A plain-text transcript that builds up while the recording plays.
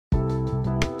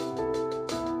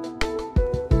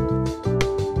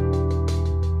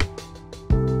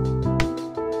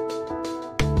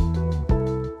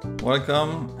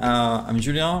welcome. I'm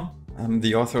Julien. I'm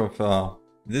the author of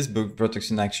this book, Vert.x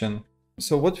in Action.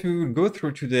 So what we will go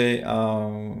through today,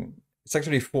 it's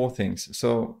actually four things.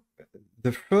 So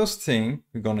the first thing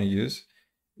we're going to use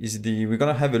is we're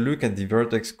going to have a look at the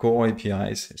Vert.x core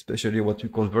APIs, especially what we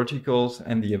call verticals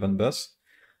and the event bus.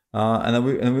 And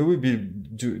we will be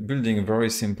building a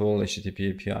very simple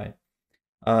HTTP API.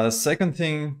 Second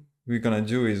thing we're going to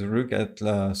do is look at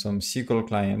some SQL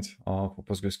client for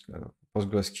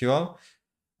PostgreSQL.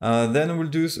 Then we'll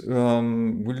do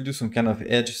some kind of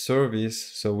edge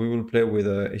service. So we will play with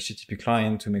a HTTP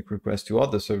client to make requests to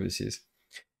other services.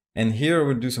 And here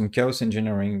we'll do some chaos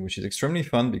engineering, which is extremely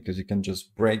fun because you can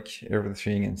just break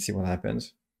everything and see what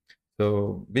happens.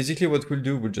 So basically what we'll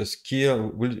do, we'll just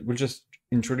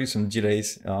introduce some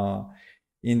delays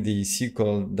in the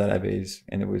SQL database,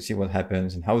 and we'll see what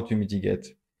happens and how to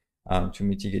mitigate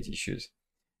issues.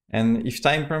 And if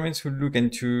time permits, we'll look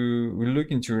into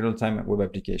real-time web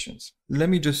applications. Let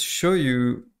me just show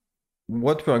you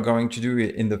what we are going to do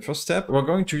in the first step. We're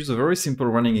going to use a very simple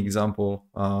running example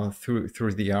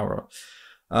through the hour.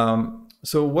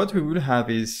 So what we will have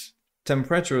is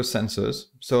temperature sensors.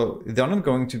 So they're not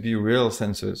going to be real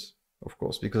sensors, of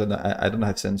course, because I don't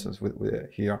have sensors with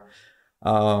here.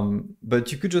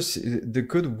 But you could just, the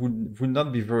code would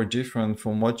not be very different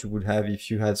from what you would have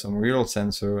if you had some real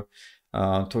sensor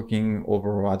talking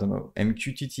over, I don't know,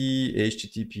 MQTT,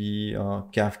 HTTP,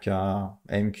 Kafka,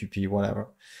 MQP, whatever.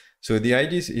 So the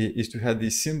idea is to have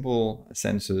these simple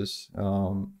sensors.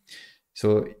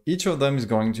 So each of them is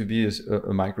going to be a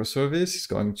microservice. It's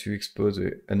going to expose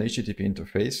an HTTP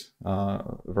interface,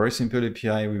 a very simple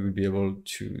API we will be able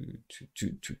to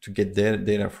get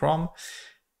data from.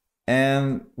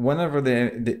 And whenever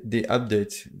they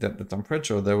update the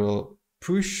temperature, they will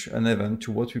push an event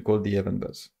to what we call the event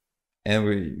bus. And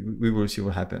we will see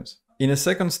what happens. In a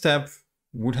second step,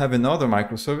 we'll have another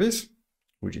microservice,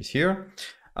 which is here,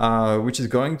 which is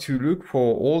going to look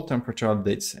for all temperature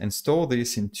updates and store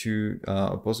this into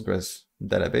a Postgres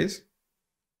database.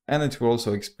 And it will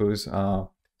also expose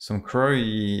some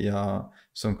queries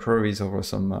over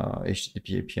some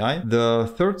HTTP API. The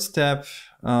third step,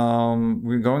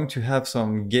 we're going to have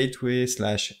some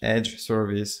gateway/edge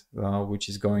service, which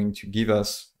is going to give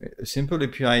us a simple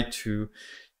API to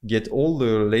get all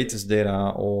the latest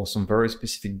data or some very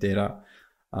specific data.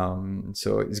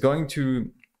 So it's going to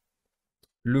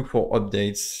look for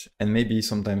updates and maybe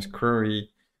sometimes query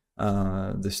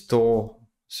the store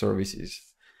services.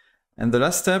 And the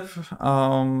last step,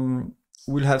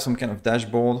 we'll have some kind of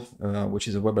dashboard, which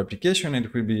is a web application.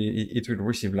 It will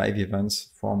receive live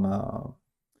events from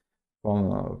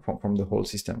the whole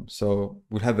system. So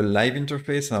we'll have a live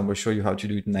interface, and I will show you how to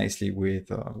do it nicely with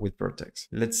Vert.x.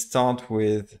 Let's start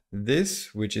with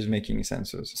this, which is making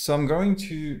sensors. So I'm going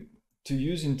to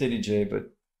use IntelliJ,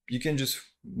 but you can just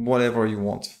whatever you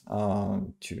want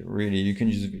you can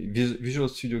use Visual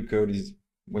Studio Code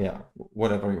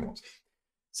whatever you want.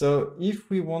 So if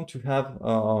we want to have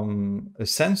a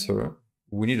sensor,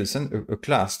 we need a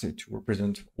class to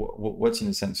represent what's in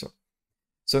a sensor.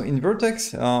 So in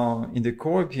Vert.x, in the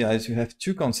core APIs, you have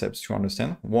two concepts to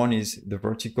understand. One is the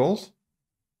verticals,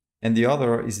 and the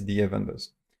other is the event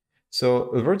bus. So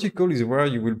a vertical is where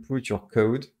you will put your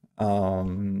code.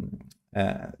 The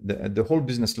whole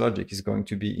business logic is going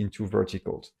to be into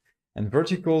verticals. And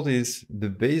verticals is the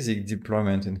basic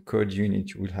deployment and code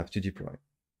unit you will have to deploy.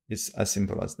 It's as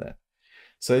simple as that.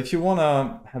 So if you want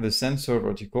to have a sensor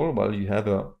vertical, well, you have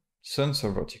a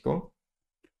sensor vertical.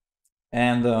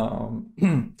 And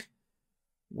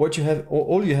what you have,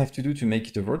 all you have to do to make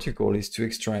it a vertical is to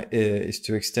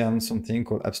extend something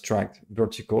called abstract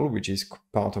vertical, which is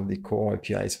part of the core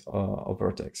APIs of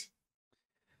Vert.x.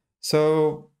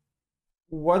 So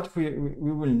what we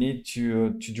will need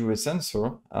to do a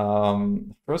sensor,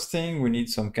 first thing, we need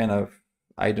some kind of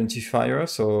identifier.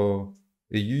 So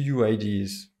the UUID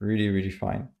is really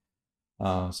fine.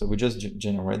 So we just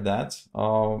generate that.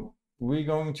 We're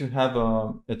going to have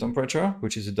a temperature,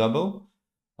 which is a double.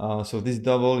 So this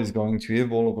double is going to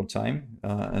evolve over time,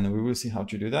 and we will see how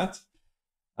to do that.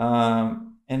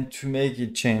 And to make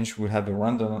it change, we'll have a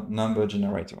random number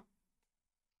generator.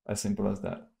 As simple as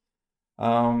that.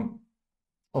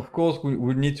 Of course,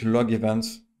 we need to log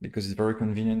events because it's very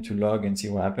convenient to log and see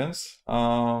what happens.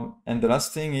 And the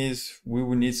last thing is we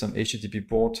will need some HTTP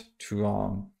port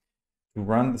to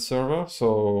run the server.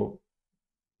 So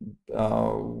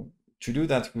to do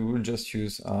that, we will just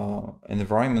use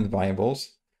environment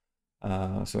variables.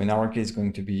 So in our case, it's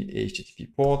going to be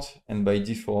HTTP port, and by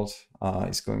default,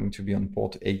 it's going to be on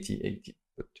port 8080.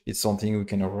 But it's something we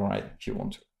can override if you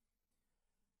want to.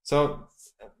 So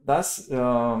that's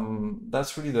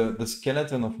really the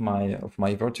skeleton of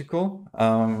my vertical.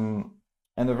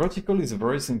 And the vertical is a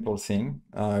very simple thing.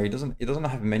 It doesn't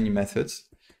have many methods.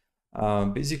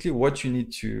 Basically, what you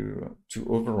need to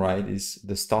override is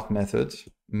the start method,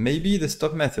 maybe the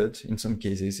stop method in some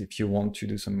cases if you want to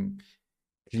do some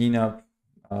cleanup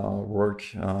work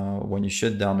when you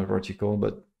shut down a vertical.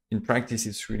 But in practice,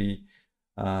 it's really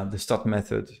the start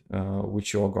method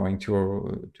which you are going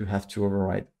to have to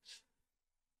override.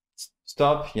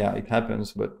 Stop, yeah, it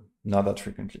happens, but not that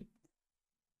frequently.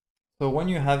 So when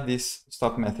you have this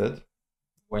stop method,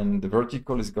 when the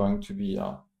vertical is going to be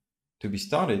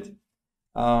started,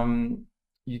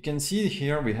 you can see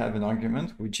here we have an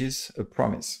argument which is a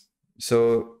promise.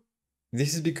 So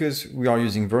this is because we are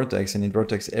using Vert.x, and in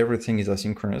Vert.x everything is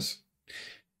asynchronous.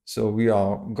 So we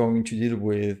are going to deal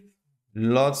with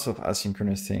lots of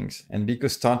asynchronous things, and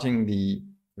because starting the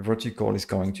vertical is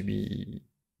going to be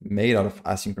made out of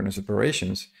asynchronous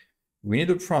operations, we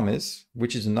need a promise,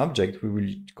 which is an object we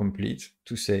will complete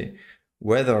to say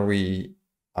whether we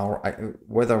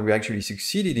actually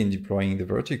succeeded in deploying the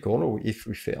vertical or if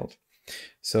we failed.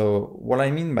 So what I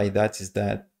mean by that is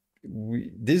that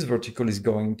this vertical is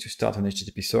going to start an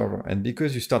HTTP server, and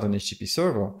because you start an HTTP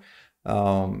server,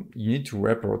 you need to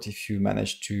report if you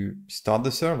manage to start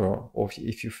the server or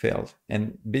if you failed.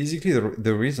 And basically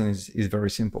the reason is very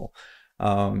simple.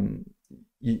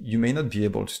 You may not be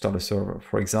able to start a server.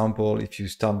 For example, if you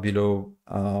start below,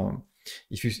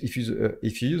 if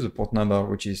you use a port number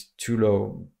which is too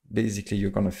low, basically you're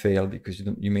going to fail because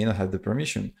you may not have the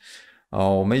permission,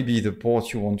 or maybe the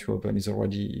port you want to open is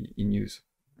already in use.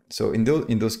 So in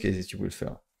those cases you will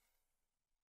fail.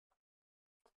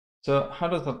 So how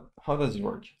does it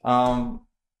work?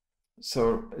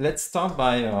 So let's start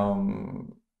by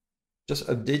just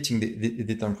updating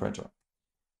the temperature.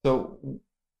 So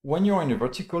when you're in a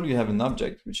vertical, you have an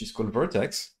object which is called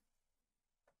Vert.x,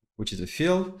 which is a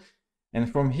field.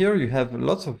 And from here, you have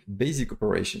lots of basic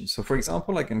operations. So for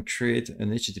example, I can create an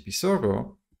HTTP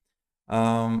server.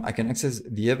 I can access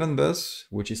the event bus,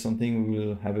 which is something we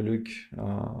will have a look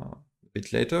a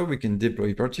bit later. We can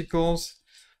deploy verticals.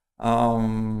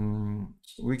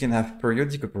 We can have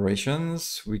periodic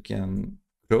operations. We can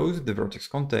close the Vert.x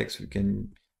context. We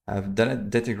can have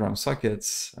datagram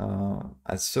sockets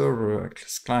as server,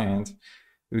 as client.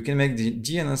 We can make the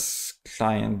DNS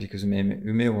client because we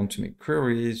may want to make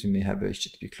queries. We may have a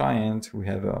HTTP client. We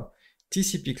have a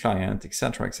TCP client,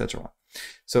 etc., etc.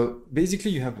 So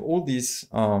basically, you have all these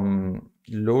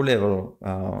low-level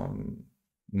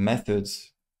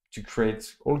methods to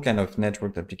create all kind of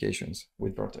networked applications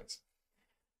with Vert.x.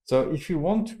 So if you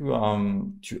want to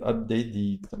update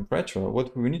the temperature,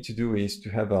 what we need to do is to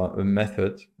have a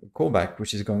method, a callback,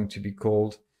 which is going to be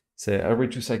called, say, every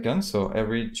 2 seconds. So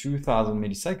every 2000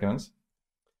 milliseconds,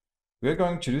 we're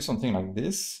going to do something like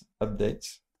this: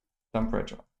 update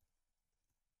temperature.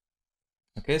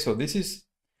 Okay, so this is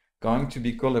going to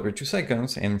be called every 2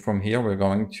 seconds, and from here we're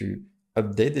going to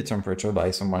update the temperature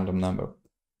by some random number.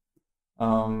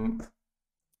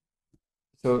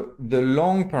 So the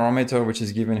long parameter which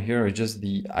is given here is just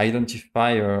the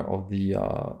identifier of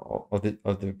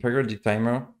the periodic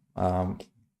timer. In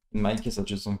my case, I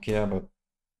just don't care, but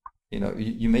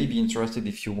you may be interested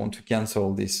if you want to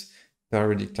cancel this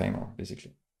periodic timer,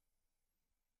 basically.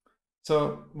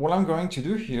 So what I'm going to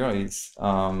do here is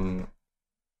I'm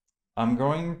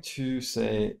going to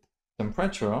say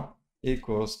temperature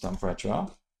equals temperature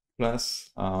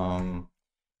plus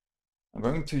I'm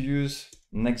going to use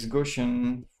next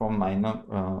Gaussian from my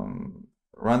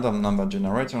random number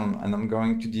generator, and I'm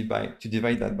going to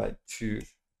divide that by 2.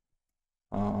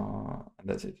 And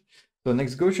that's it. So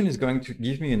next Gaussian is going to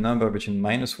give me a number between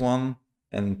 -1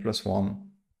 and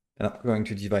 +1, and I'm going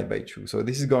to divide by 2. So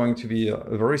this is going to be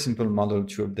a very simple model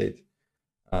to update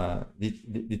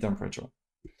the temperature.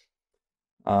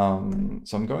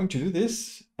 So I'm going to do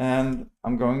this, and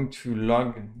I'm going to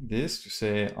log this to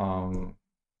say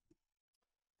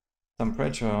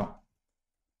temperature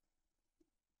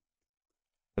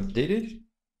updated,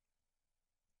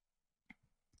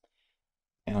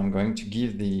 and I'm going to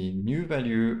give the new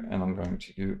value, and I'm going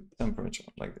to do temperature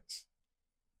like this.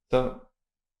 So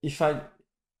if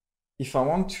I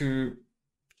want to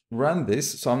run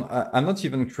this, so I'm not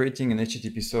even creating an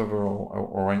HTTP server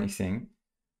or anything.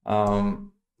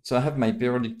 So I have my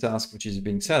periodic task which is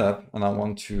being set up, and I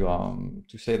want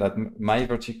to say that my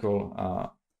vertical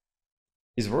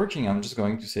is working. I'm just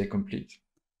going to say complete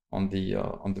on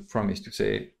the promise to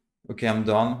say, okay, I'm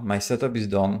done. My setup is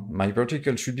done. My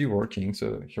vertical should be working.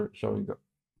 So here we go.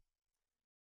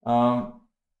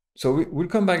 So we'll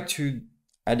come back to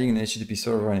adding an HTTP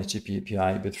server and HTTP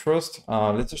API. But first,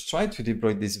 let's just try to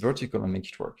deploy this vertical and make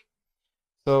it work.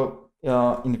 So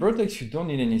in Vert.x, you don't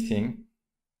need anything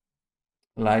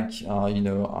like,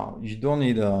 you don't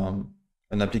need an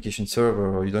application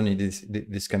server, or you don't need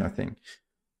this kind of thing.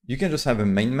 You can just have a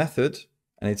main method,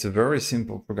 and it's a very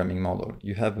simple programming model.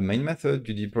 You have a main method,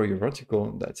 you deploy your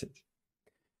vertical, that's it.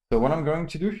 So what I'm going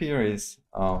to do here is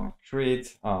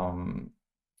create a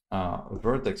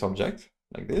Vert.x object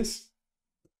like this.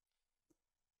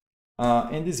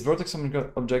 In this Vert.x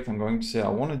object, I'm going to say I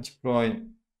want to deploy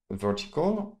a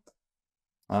vertical.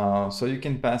 So you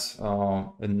can pass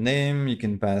a name, you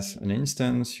can pass an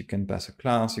instance, you can pass a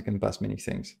class, you can pass many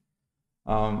things.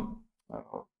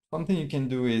 Something you can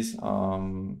do is,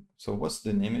 so what's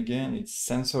the name again? It's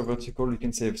sensor vertical. You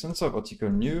can say sensor vertical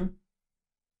new,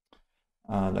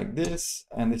 like this,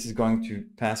 and this is going to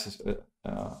pass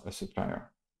a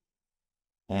supplier.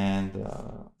 And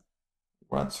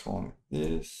what's wrong with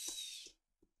this?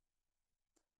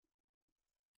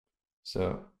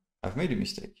 So I've made a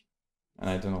mistake, and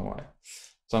I don't know why.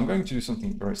 So I'm going to do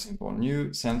something very simple.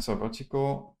 New sensor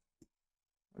vertical.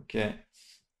 Okay.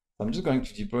 So I'm just going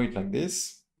to deploy it like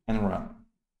this and run.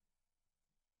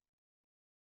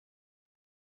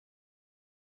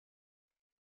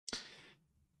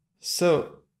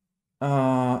 So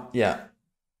yeah,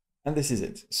 and this is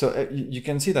it. So you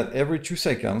can see that every 2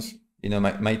 seconds,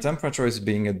 my temperature is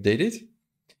being updated.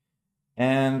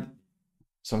 And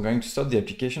so I'm going to start the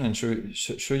application and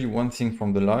show you one thing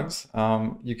from the logs.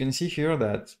 You can see here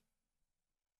that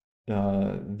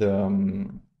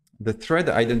the thread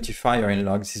identifier in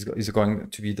logs is going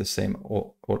to be the same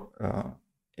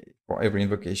for every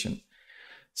invocation.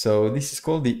 So this is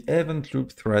called the event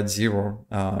loop thread 0.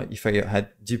 If I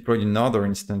had deployed another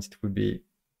instance, it would be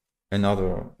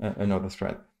another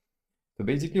thread. So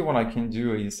basically what I can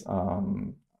do is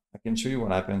I can show you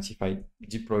what happens if I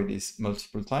deploy this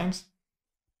multiple times.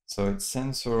 So it's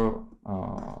sensor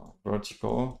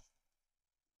vertical.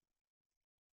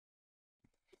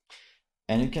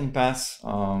 And you can pass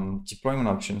deployment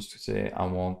options to say, I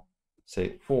want,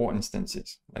 say, 4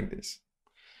 instances like this.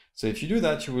 So if you do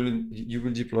that, you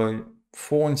will deploy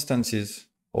 4 instances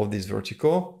of this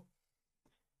vertical.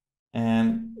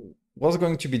 And what's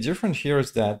going to be different here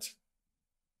is that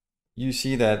you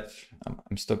see that,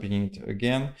 I'm stopping it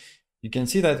again. You can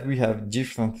see that we have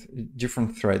different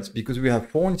threads. Because we have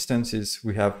 4 instances,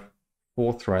 we have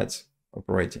 4 threads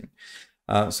operating.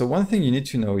 So one thing you need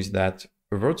to know is that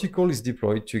a vertical is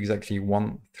deployed to exactly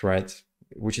 1 thread,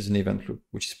 which is an event loop,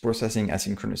 which is processing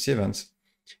asynchronous events.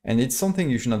 And it's something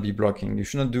you should not be blocking. You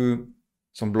should not do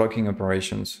some blocking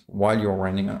operations while you're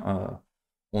running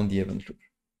on the event loop.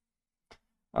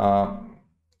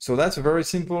 So that's a very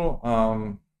simple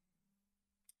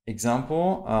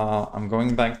example. I'm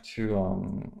going back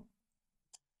to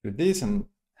this and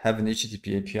have an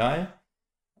HTTP API.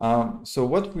 So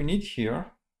what we need here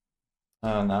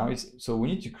now is, so we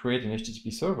need to create an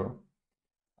HTTP server.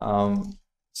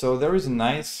 So there is a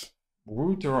nice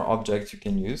router object you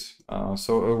can use.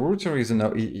 So a router is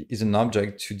an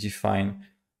object to define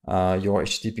your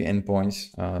HTTP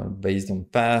endpoints based on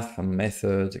path and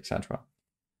methods, etc.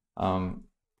 So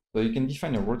you can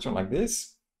define a router like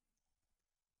this.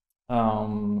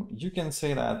 You can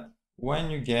say that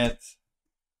when you get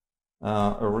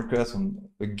a request on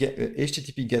a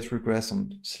HTTP GET request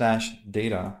on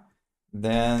 /data,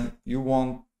 then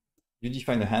you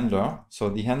define a handler. So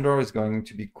the handler is going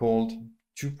to be called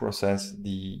to process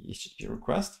the HTTP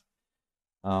request.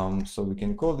 So we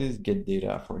can call this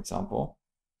getData, for example.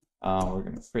 We're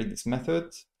going to create this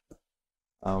method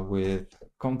with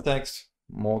context.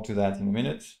 More to that in a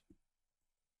minute.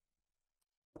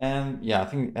 And yeah,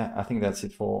 I think that's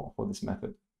it for this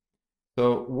method.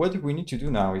 So what we need to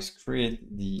do now is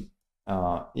create the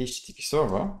HTTP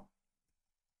server.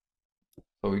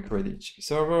 So we create the HTTP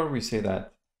server. We say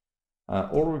that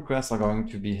all requests are going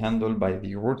to be handled by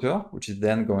the router, which is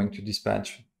then going to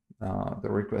dispatch the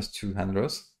request to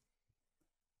handlers.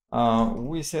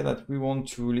 We say that we want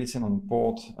to listen on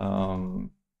port, the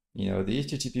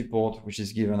HTTP port, which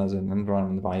is given as an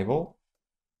environment variable,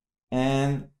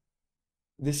 and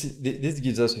this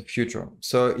gives us a future.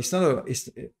 So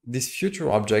this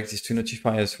future object is to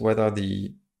notify us whether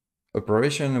the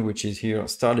operation, which is here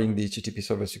starting the HTTP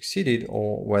server, succeeded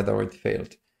or whether it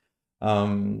failed.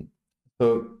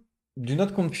 So do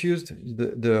not confuse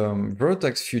the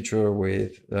Vert.x future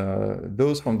with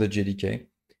those from the JDK.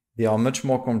 They are much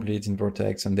more complete in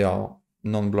Vert.x and they are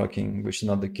non-blocking, which is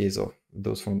not the case of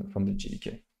those from the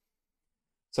JDK.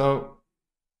 So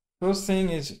first thing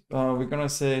is we're going to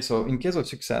say, so in case of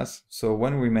success, so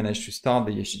when we manage to start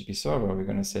the HTTP server, we're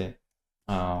going to say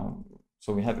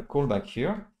So we have a callback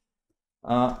here.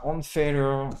 On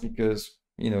failure, because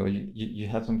you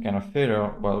have some kind of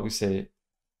failure, well, we say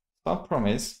start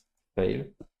promise fail.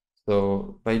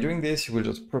 So by doing this, you will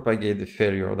just propagate the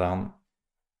failure down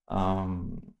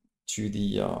to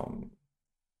the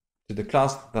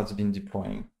class that's been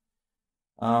deploying.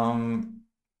 So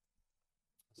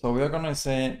we are going to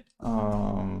say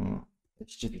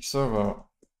HTTP server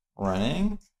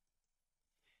running.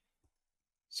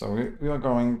 So we are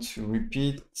going to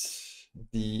repeat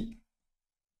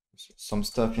some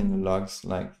stuff in the logs,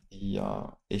 like the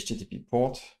HTTP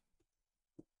port.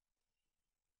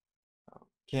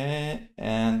 Okay,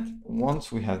 and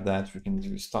once we have that, we can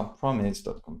do start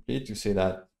promise.complete to say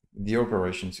that the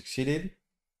operation succeeded.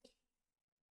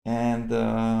 And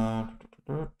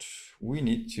we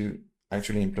need to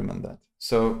actually implement that.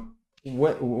 So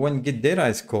when get data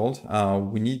is called,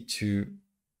 we need to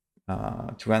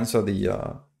answer the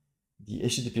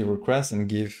HTTP request and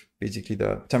give basically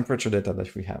the temperature data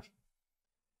that we have.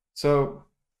 So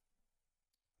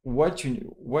what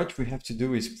we have to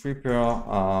do is prepare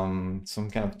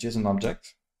some kind of JSON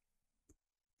object,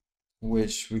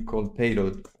 which we call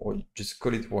payload, or just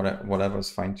call it whatever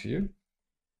is fine to you.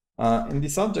 In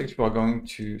this object, we are going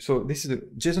to, so this is a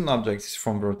JSON object is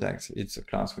from Vert.x. It's a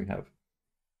class we have.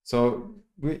 So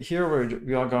here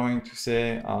we are going to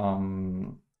say,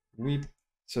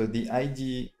 so the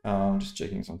ID, just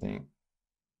checking something,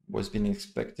 was being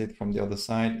expected from the other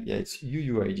side. Yeah, it's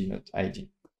UUID, not ID.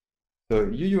 So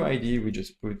UUID, we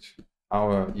just put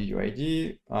our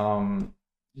UUID.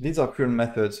 These are current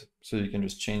methods, so you can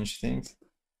just change things.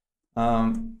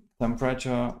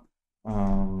 Temperature,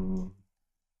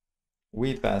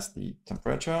 we pass the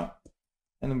temperature,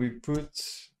 and we put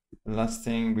the last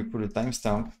thing, we put a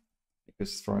timestamp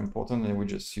because it's very important, and we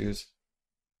just use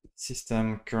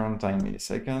system current time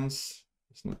milliseconds.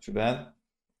 It's not too bad.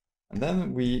 And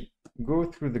then we go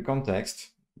through the context.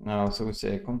 So we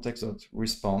say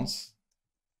context.response.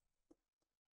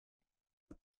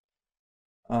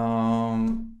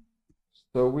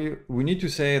 So we need to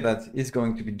say that it's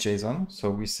going to be JSON. So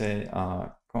we say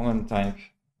content type.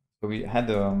 So we had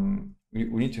we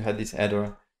need to add this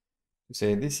header to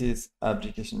say this is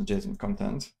application JSON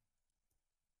content.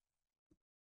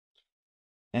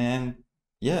 And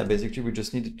yeah, basically we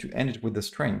just needed to end it with the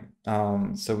string.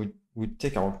 So we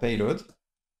take our payload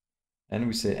and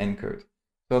we say encode.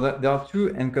 So there are two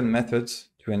encode methods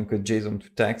to encode JSON to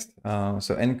text.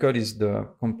 So encode is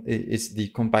the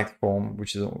compact form,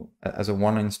 which is as a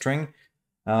one-line string.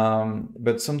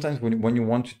 But sometimes when you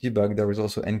want to debug, there is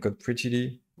also encode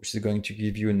prettily, which is going to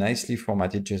give you a nicely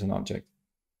formatted JSON object.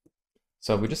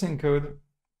 So we just encode.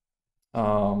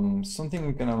 Something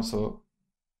we can also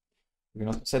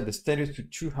set the status to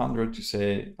 200 to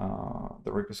say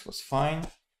the request was fine.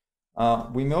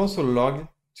 We may also log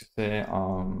to say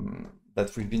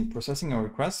that we've been processing a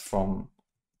request from,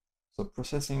 so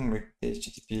processing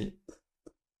HTTP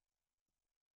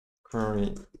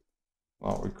query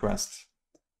or request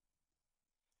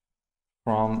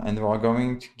from, and we are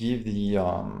going to give the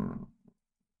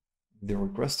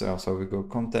requester. So we go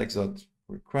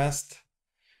context.request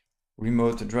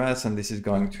remote address, and this is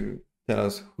going to tell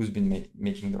us who's been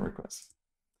making the request.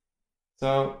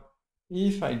 So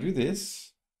if I do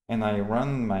this and I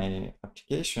run my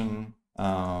application,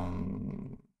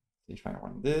 if I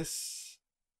run this,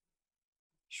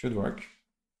 it should work.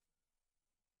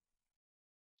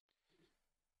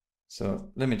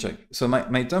 So let me check. So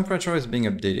my temperature is being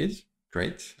updated.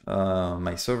 Great.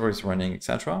 My server is running,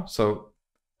 etc. So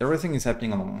everything is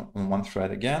happening on one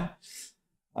thread again.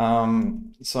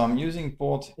 So I'm using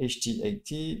port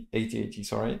HT80,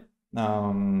 sorry,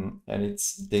 and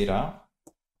it's data,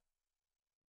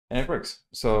 and it works.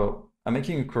 So I'm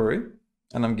making a query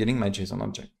and I'm getting my JSON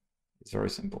object. It's very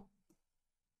simple.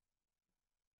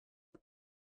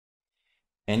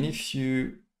 And if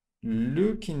you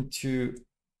look into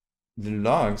the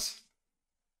logs,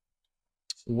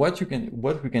 what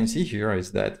we can see here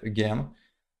is that, again,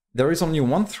 there is only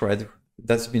one thread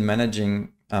that's been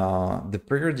managing the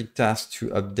periodic task to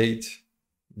update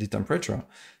the temperature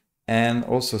and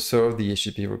also serve the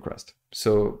HTTP request.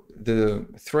 So the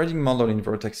threading model in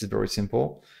Vert.x is very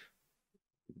simple.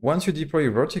 Once you deploy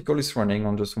a vertical, is running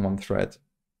on just one thread.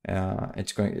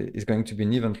 It's going to be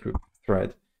an event loop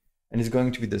thread, and it's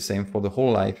going to be the same for the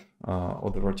whole life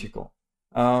of the vertical.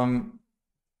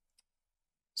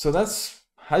 So that's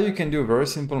how you can do a very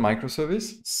simple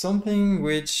microservice, something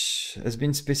which has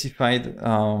been specified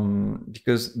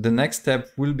because the next step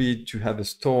will be to have a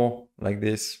store like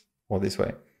this or this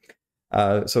way.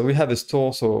 So we have a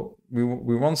store. So we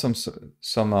want some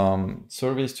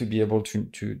service to be able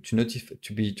to notify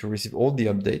to receive all the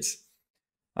updates.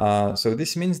 So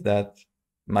this means that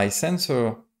my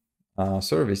sensor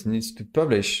service needs to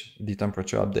publish the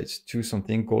temperature updates to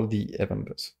something called the event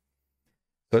bus.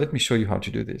 So let me show you how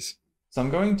to do this. So I'm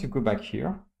going to go back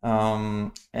here,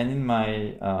 and in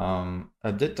my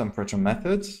update temperature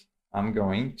methods, I'm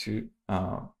going to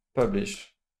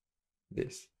publish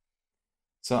this.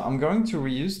 So I'm going to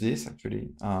reuse this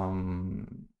actually,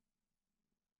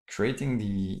 creating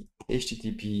the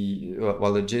HTTP,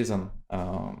 well, the JSON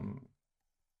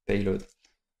payload.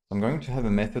 I'm going to have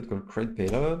a method called create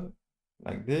payload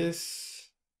like this.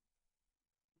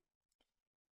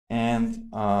 And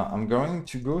I'm going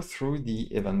to go through the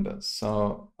event bus.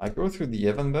 So I go through the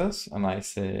event bus and I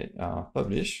say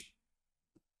publish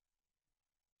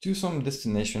to some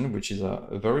destination, which is a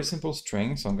very simple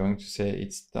string. So I'm going to say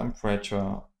it's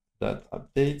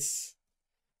temperature.updates.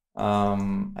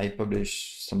 I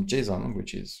publish some JSON,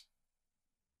 which is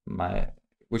my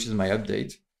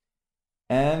update.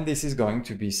 And this is going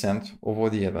to be sent over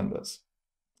the event bus.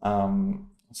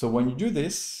 So when you do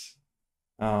this,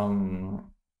 I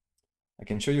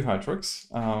can show you how it works.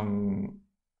 So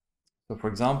for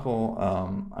example,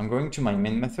 I'm going to my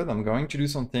main method. I'm going to do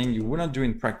something you would not do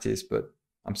in practice, but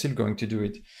I'm still going to do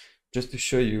it just to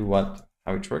show you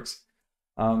how it works.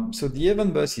 So the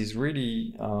event bus is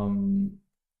really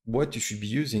what you should be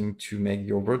using to make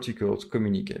your verticals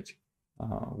communicate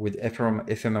with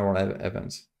ephemeral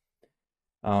events.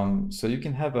 So you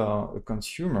can have a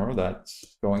consumer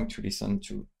that's going to listen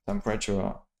to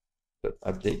temperature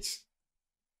updates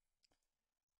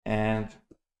and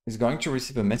is going to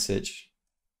receive a message,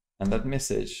 and that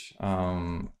message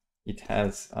it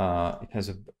has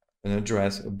an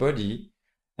address, a body,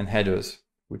 and headers,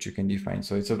 which you can define.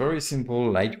 So it's a very simple,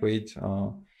 lightweight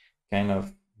kind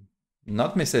of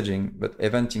not messaging but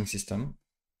eventing system.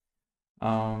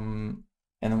 And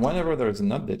whenever there is an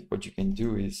update, what you can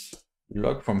do is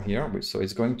log from here. So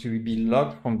it's going to be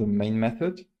logged from the main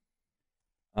method.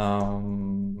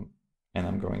 And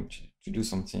I'm going to do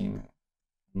something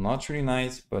not really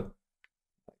nice, but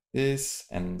like this,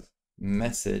 and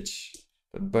message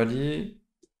the body.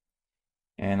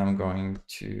 And I'm going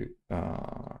to,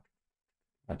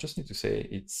 I just need to say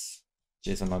it's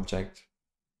JSON object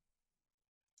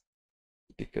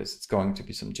because it's going to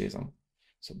be some JSON.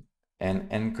 So, and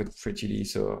encode prettily.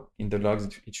 So in the logs,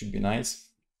 it should be nice.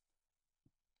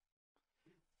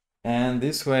 And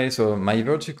this way, so my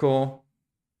vertical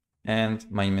and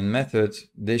my main method,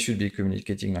 they should be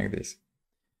communicating like this.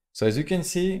 So as you can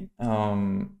see,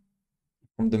 from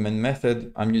the main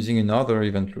method, I'm using another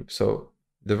event loop. So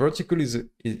the vertical is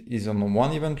on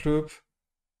one event loop,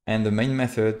 and the main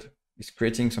method is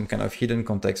creating some kind of hidden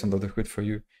context under the hood for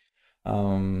you,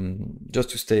 just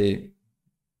to stay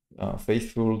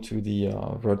faithful to the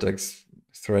Vert.x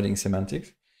threading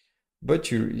semantics.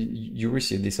 But you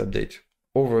receive this update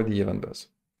over the event bus.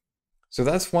 So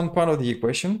that's one part of the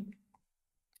equation.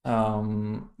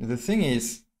 The thing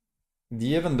is,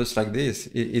 the event bus like this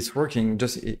is working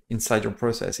just inside your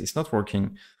process. It's not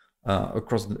working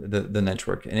across the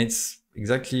network. And it's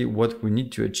exactly what we need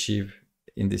to achieve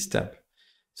in this step.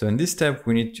 So in this step,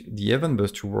 we need the event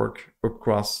bus to work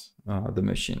across the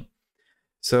machine.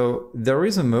 So there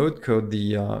is a mode called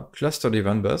the clustered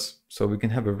event bus. So we can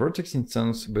have a Vert.x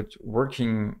instance, but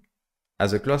working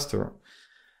as a cluster.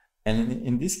 And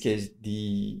in this case,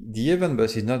 the event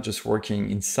bus is not just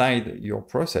working inside your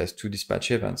process to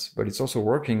dispatch events, but it's also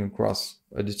working across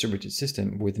a distributed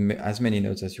system with as many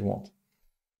nodes as you want.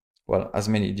 Well, as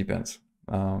many, it depends.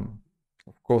 Of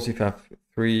course, if you have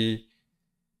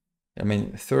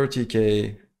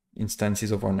 30K instances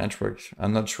of our network,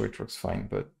 I'm not sure it works fine,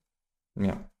 but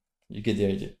yeah, you get the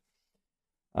idea.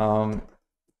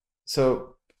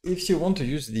 So if you want to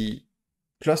use the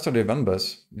clustered event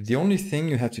bus, the only thing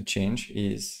you have to change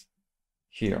is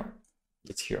here.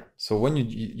 It's here. So when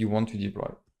you want to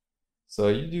deploy, so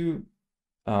you do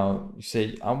you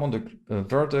say I want a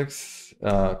Vert.x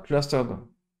clustered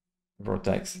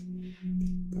Vert.x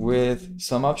with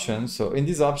some options. So in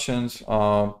these options,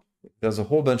 there's a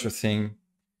whole bunch of things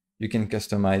you can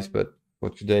customize, but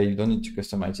for today you don't need to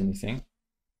customize anything.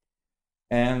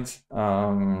 And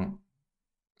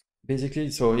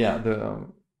basically, so yeah, the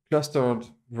clustered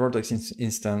Vert.x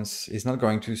instance is not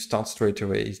going to start straight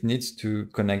away. It needs to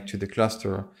connect to the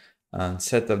cluster and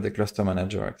set up the cluster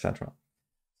manager, etc.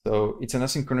 So it's an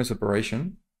asynchronous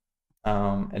operation.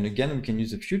 And again, we can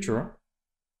use a future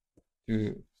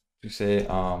to say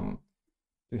to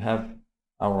have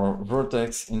our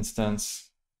Vert.x instance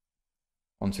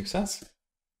on success.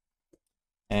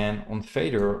 And on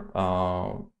failure,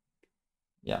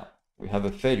 yeah, we have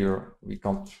a failure. We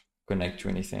can't connect to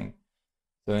anything.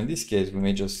 So in this case, we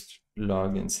may just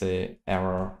log and say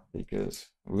error because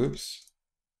whoops.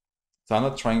 So I'm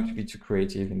not trying to be too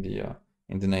creative in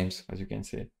the names, as you can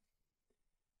see.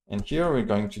 And here we're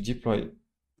going to deploy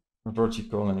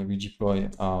vertical, and we deploy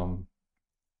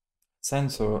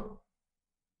sensor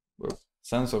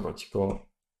vertical,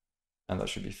 and that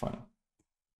should be fine.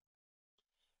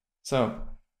 So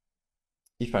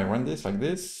if I run this like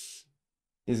this,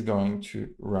 it's going to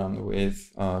run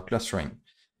with clustering.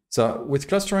 So with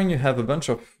clustering, you have a bunch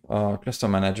of cluster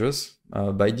managers.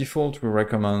 By default, we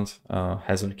recommend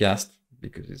Hazelcast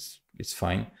because it's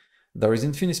fine. There is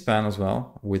Infinispan as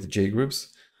well with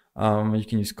JGroups. You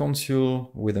can use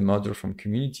Consul with a module from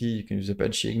community. You can use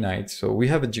Apache Ignite. So we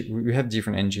have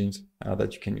different engines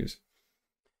that you can use.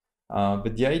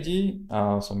 But the idea,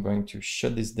 so I'm going to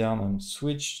shut this down and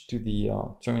switch to the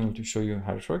terminal to show you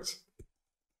how it works.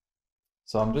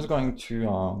 So I'm just going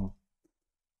to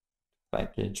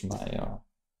package my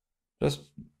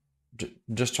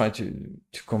just try to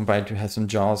compile to have some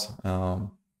jars and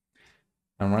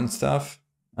run stuff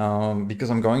because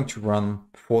I'm going to run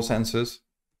 4 sensors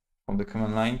from the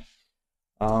command line.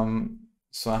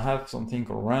 So I have something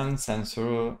called run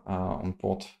sensor on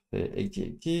port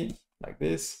 8080 like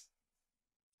this.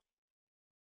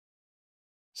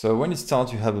 So when it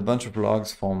starts, you have a bunch of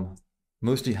logs from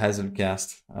mostly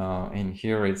Hazelcast, and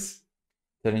here it's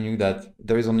telling you that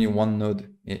there is only one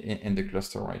node in the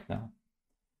cluster right now.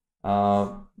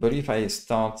 But if I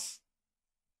start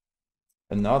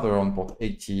another on port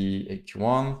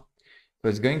 8081, so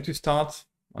it's going to start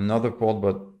another port,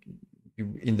 but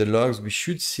in the logs we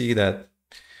should see that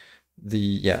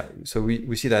so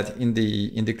we see that in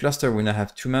the cluster we now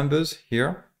have 2 members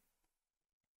here.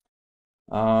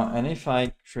 And if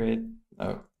I create,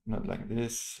 not like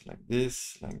this, like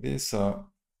this, like this. So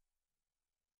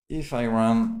if I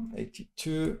run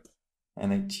 82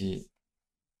 and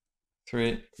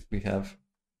 83, we have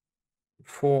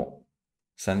 4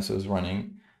 sensors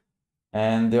running,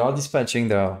 and they are dispatching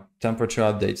their temperature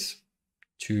updates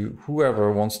to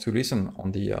whoever wants to listen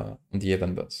on the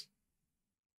event bus.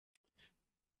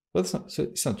 But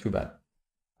it's not too bad.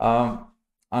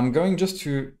 I'm going just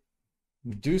to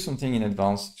do something in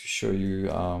advance to show you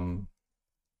how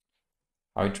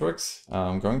it works.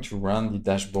 I'm going to run the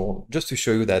dashboard just to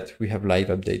show you that we have live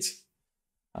updates.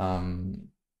 And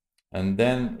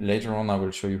then later on, I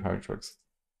will show you how it works.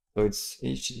 So it's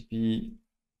HTTP.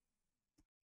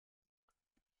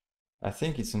 I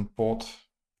think it's on port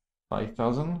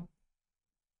 5000.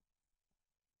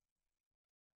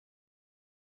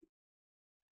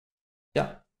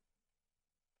 Yeah.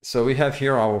 So we have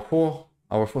here our four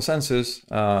sensors,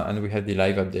 and we have the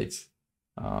live updates.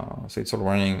 So it's all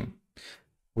running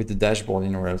with the dashboard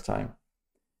in real time.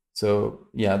 So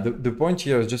yeah, the point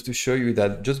here is just to show you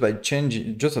that just by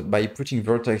putting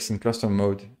Vert.x in cluster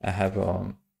mode, I have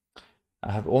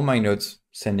all my nodes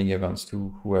sending events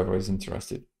to whoever is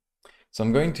interested. So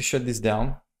I'm going to shut this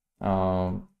down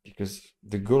because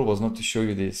the goal was not to show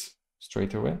you this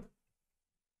straight away.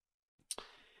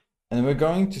 And we're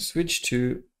going to switch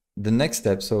to the next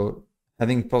step. So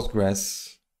having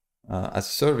Postgres as a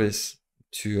service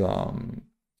to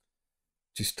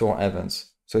store events.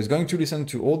 So it's going to listen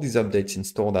to all these updates and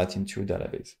store that into a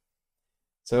database.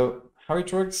 So how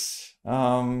it works,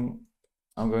 I'm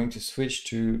going to switch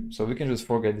to, so we can just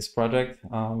forget this project.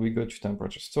 We go to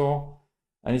temperature store,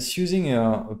 and it's using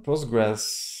a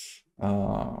Postgres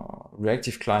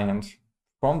reactive client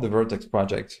from the Vert.x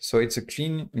project. So it's a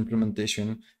clean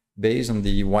implementation based on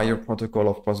the wire protocol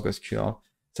of PostgreSQL.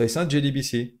 So it's not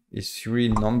JDBC, it's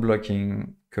really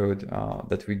non-blocking code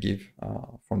that we give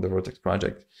from the Vert.x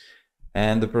project.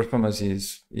 And the performance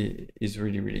is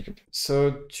really, really good.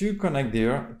 So to connect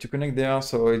there,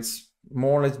 so it's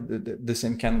more or less the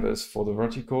same canvas for the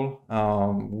vertical.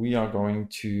 We are going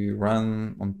to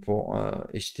run on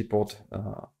HTTP port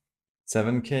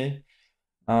 7K.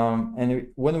 And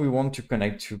when we want to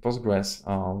connect to Postgres,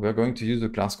 we're going to use a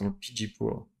class called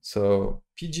pgpool. So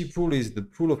pgpool is the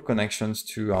pool of connections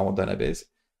to our database.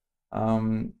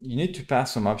 You need to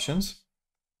pass some options,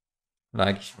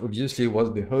 like obviously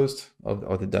what's the host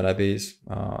of the database,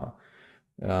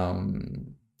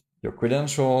 your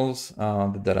credentials,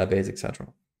 the database, etc.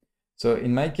 So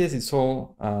in my case, it's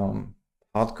all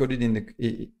hard-coded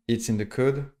it's in the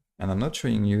code, and I'm not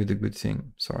showing you the good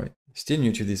thing. Sorry, still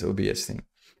new to this OBS thing.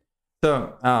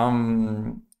 So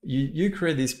you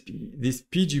create this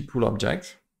pgpool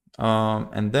object,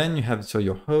 and then you have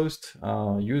your host,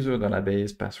 user,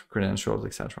 database, password, credentials,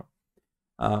 etc.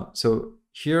 So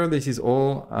here, this is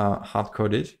all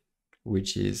hard-coded,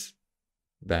 which is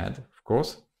bad, of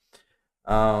course.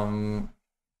 IntelliJ.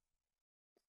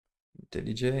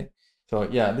 So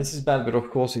yeah, this is bad, but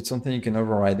of course, it's something you can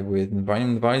override with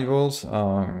environment variables,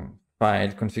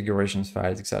 file configurations,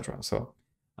 files, etc. So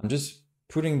I'm just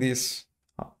putting this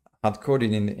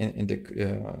hard-coded in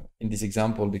this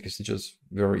example because it's just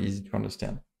very easy to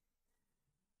understand.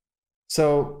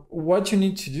 So what you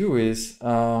need to do is,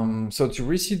 so to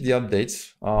receive the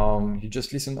updates, you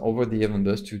just listen over the event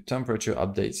bus to temperature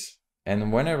updates.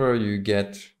 And whenever you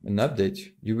get an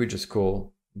update, you will just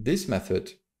call this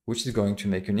method, which is going to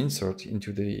make an insert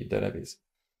into the database.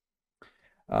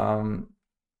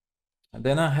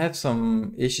 Then I have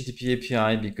some HTTP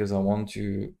API because I want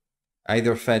to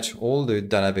either fetch all the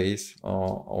database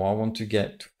or I want to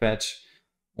fetch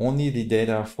only the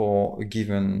data for a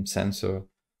given sensor,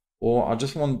 or I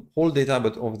just want whole data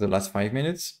but over the last 5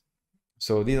 minutes.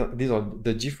 So these are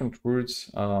the different routes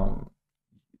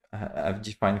I've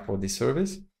defined for this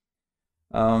service.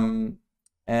 And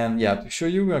yeah, to show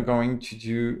you, we are going to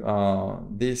do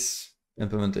this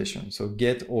implementation. So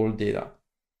get all data.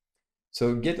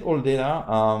 So get all data.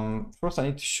 First, I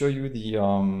need to show you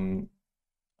the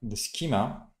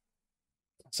schema.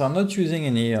 So I'm not using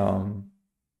any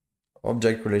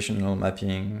object relational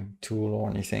mapping tool or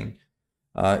anything.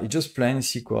 It's just plain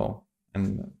SQL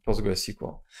and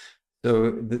PostgreSQL.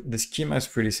 So the schema is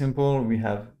pretty simple. We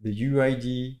have the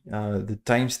UID, the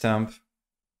timestamp,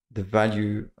 the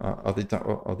value of the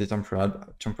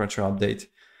temperature update,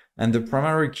 and the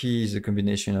primary key is a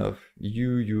combination of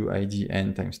UID,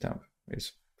 and timestamp.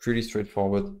 It's pretty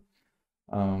straightforward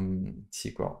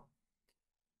SQL.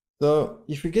 So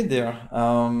if we get there,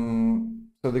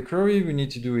 so the query we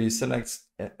need to do is select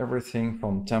everything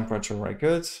from temperature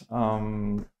records.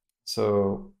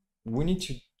 So we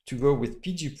need to go with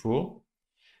pgpool,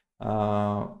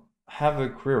 have a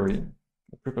query,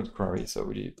 a prepared query. So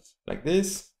we do it like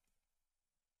this.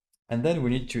 And then we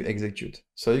need to execute.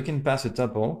 So you can pass a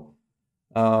tuple.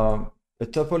 A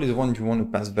tuple is one you want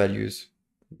to pass values.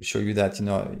 I'll show you that in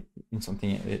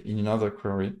another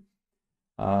query.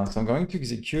 So I'm going to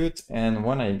execute, and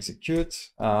when I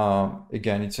execute,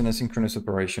 again, it's an asynchronous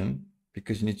operation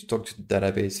because you need to talk to the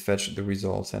database, fetch the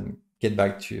results, and get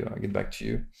back to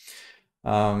you.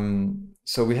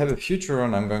 So we have a future,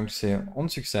 and I'm going to say on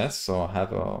success. So I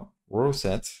have a row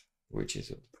set, which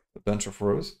is a bunch of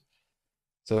rows.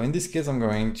 So in this case, I'm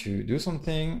going to do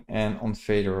something, and on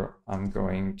failure, I'm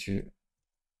going to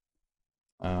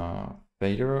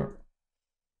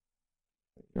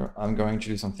I'm going to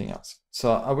do something else.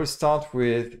 So I will start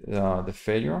with the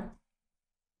failure.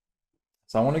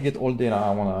 So I want to get all data.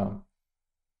 I want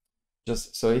to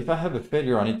so if I have a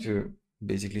failure, I need to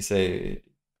basically say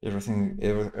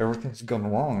everything's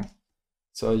gone wrong.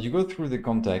 So you go through the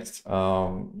context,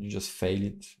 you just fail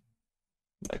it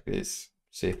like this,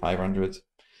 say 500.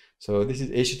 So this is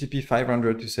HTTP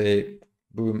 500 to say,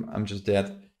 boom, I'm just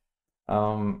dead.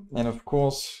 And of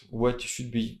course, what you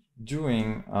should be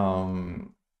doing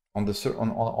on the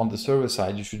server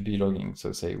side, you should be logging.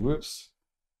 So say, whoops.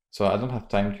 So I don't have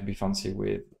time to be fancy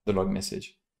with the log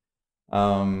message.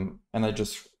 And I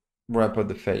just wrap up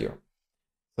the failure.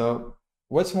 So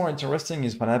what's more interesting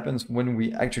is what happens when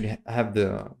we actually have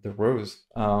the rows.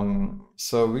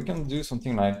 So we can do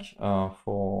something like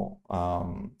for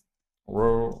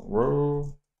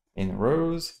row in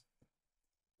rows,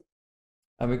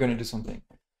 and we're going to do something.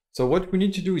 So what we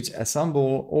need to do is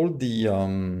assemble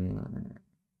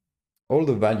all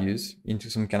the values into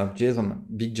some kind of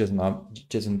big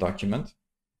JSON document.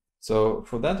 So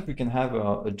for that, we can have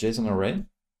a JSON array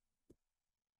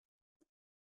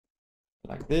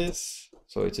like this.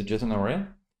 So it's a JSON array.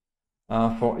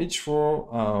 For each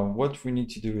row, what we need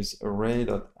to do is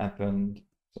array.append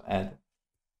to add.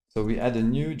 So we add a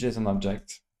new JSON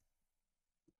object.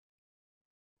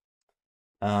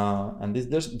 And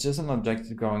this JSON object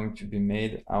is going to be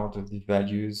made out of the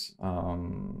values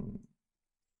from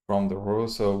the row.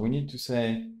 So we need to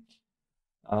say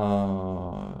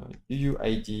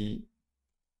UUID,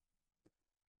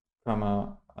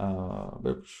 comma,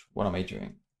 what am I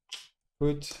doing?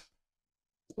 So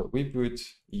we put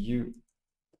U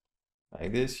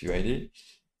like this, UID.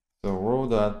 So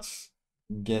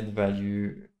row.get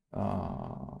value,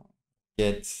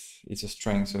 it's a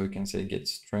string, so we can say get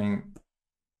string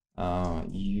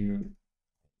UID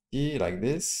like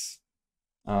this.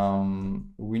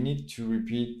 We need to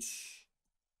repeat,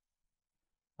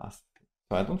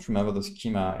 so I don't remember the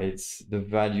schema, it's the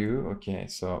value. Okay,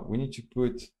 so we need to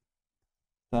put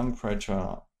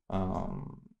temperature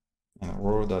and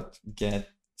row.get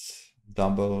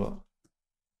double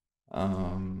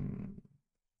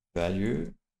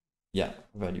value, yeah,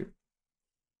 value.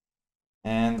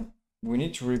 And we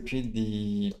need to repeat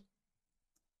the,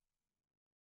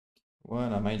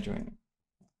 what am I doing?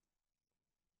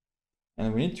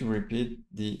 And we need to repeat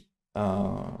the,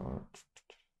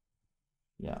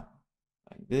 yeah,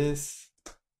 like this.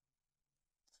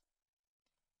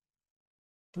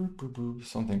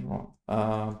 Something wrong.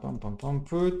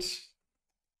 Put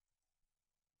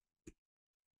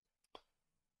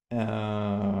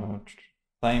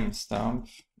timestamp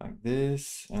like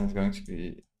this, and it's going to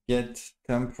be get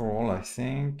temporal, I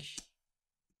think,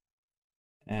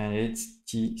 and it's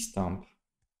tstamp.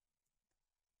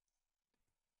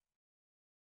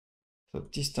 So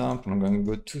tstamp, I'm going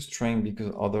to go to string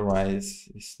because otherwise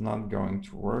it's not going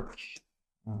to work.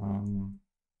 So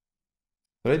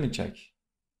let me check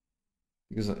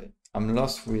because I'm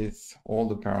lost with all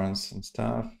the parents and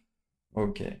stuff.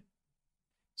 Okay,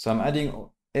 so I'm adding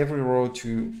every row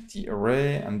to the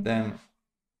array, and then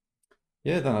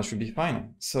yeah, then I should be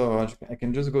fine. So I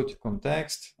can just go to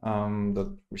context dot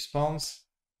response.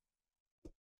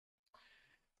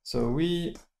 So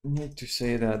we need to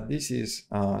say that this is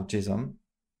JSON.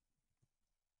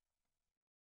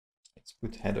 Let's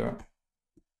put header.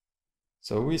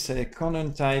 So we say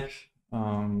content type.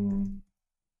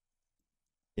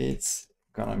 It's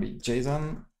gonna be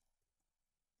JSON.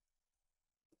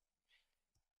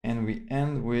 And we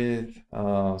end with,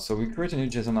 so we create a new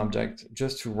JSON object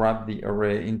just to wrap the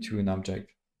array into an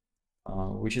object,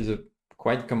 which is a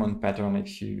quite common pattern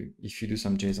if you do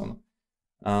some JSON.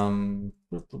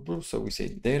 So we say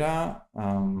data,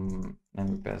 and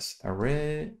we pass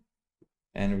array,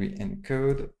 and we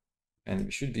encode, and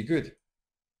we should be good.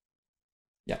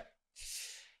 Yeah.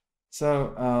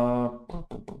 So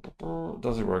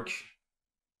does it work?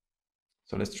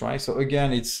 So let's try. So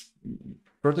again, it's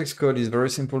Vert.x code is very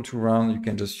simple to run. You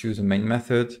can just use a main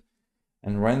method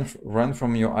and run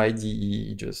from your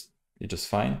IDE. It's just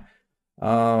fine.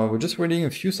 We're just waiting a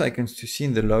few seconds to see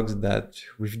in the logs that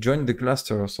we've joined the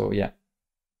cluster. So yeah,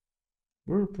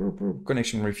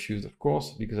 connection refused, of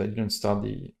course, because I didn't start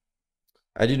the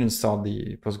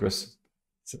Postgres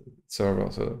server.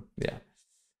 So yeah.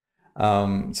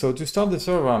 So to start the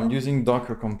server, I'm using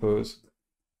Docker Compose.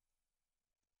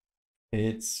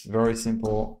 It's very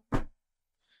simple.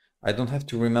 I don't have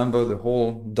to remember the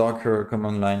whole Docker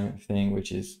command line thing,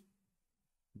 which is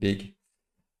big,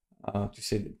 not to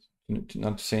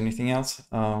say anything else.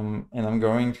 And I'm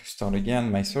going to start again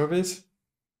my service.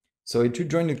 So to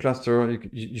join the cluster,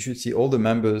 you should see all the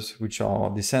members, which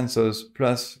are the sensors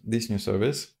plus this new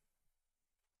service.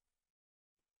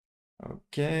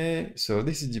 Okay, so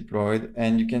this is deployed,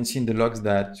 and you can see in the logs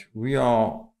that we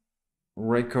are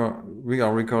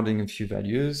recording a few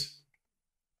values.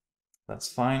 That's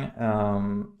fine.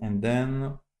 And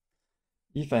then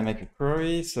if I make a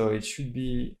query, so it should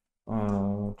be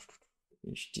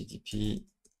HTTP.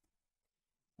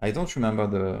 I don't remember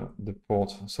the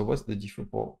port. So what's the default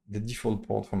port? The default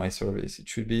port for my service, it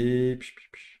should be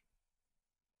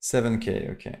 7K.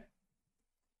 Okay.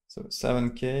 So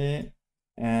 7K,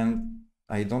 and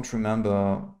I don't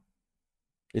remember.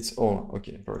 It's all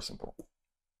okay. Very simple.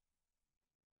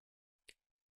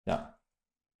 Yeah.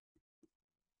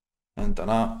 And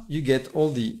you get all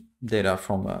the data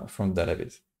from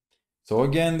database. So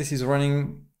again, this is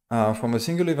running from a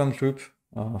single event loop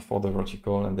for the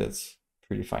vertical, and that's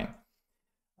pretty fine.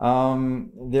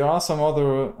 There are some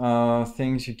other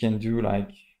things you can do,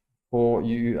 like for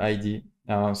UUID.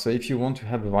 So if you want to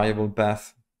have a variable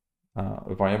path,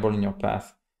 a variable in your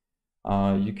path,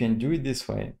 you can do it this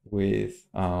way with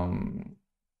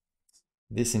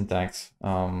this syntax.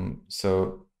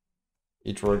 So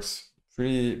it works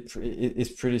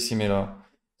it's pretty similar.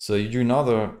 So you do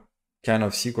another kind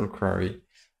of SQL query,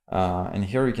 and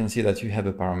here you can see that you have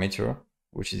a parameter,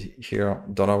 which is here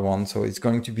 $1. So it's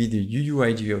going to be the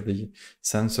UUID of the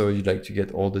sensor you'd like to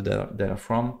get all the data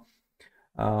from.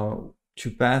 To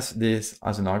pass this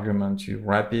as an argument, you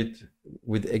wrap it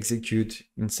with execute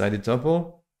inside the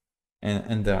tuple,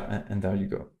 and there you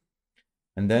go.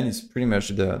 And then it's pretty much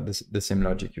the same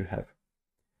logic you have.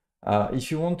 If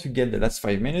you want to get the last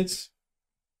 5 minutes,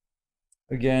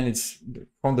 again, it's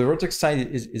from the Vert.x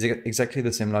side is exactly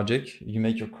the same logic. You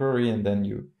make your query, and then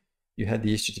you had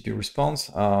the HTTP response.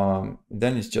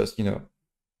 Then it's just,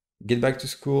 get back to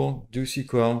school, do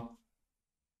SQL,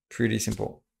 pretty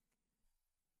simple.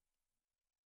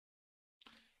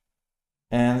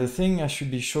 And the thing I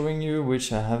should be showing you,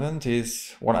 which I haven't,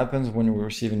 is what happens when we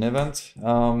receive an event.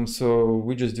 So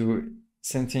we just do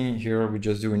same thing here. We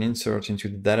just do an insert into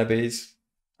the database,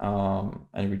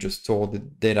 and we just store the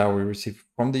data we receive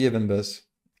from the event bus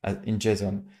in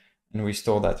JSON, and we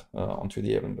store that onto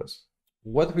the event bus.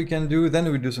 What we can do,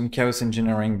 then we do some chaos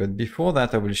engineering, but before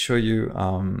that, I will show you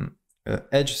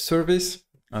edge service,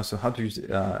 so how to use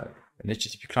an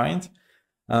HTTP client.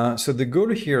 So the goal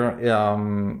here,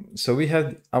 so we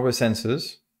have our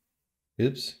sensors,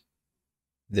 oops,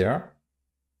 there,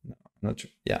 no, not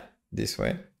sure. Yeah, this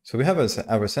way. So we have our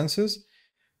sensors,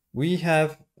 we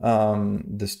have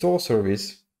the store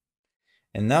service,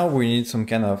 and now we need some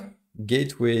kind of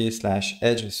gateway /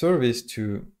 edge service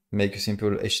to make a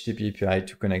simple HTTP API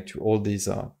to connect to all these.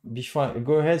 Before I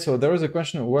go ahead, so there is a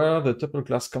question where the tuple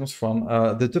class comes from.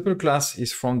 The tuple class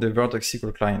is from the Vert.x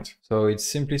SQL client. So it's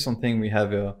simply something we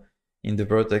have in the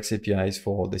Vert.x APIs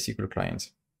for the SQL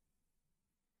client.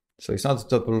 So it's not a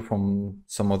tuple from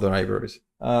some other libraries.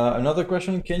 Another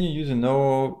question, can you use an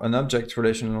object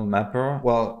relational mapper?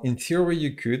 Well, in theory,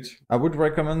 you could. I would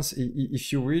recommend,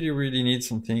 if you really need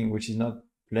something which is not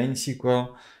plain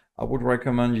SQL, I would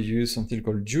recommend you use something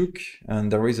called Juke, and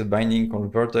there is a binding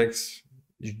called Vert.x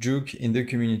Juke in the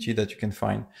community that you can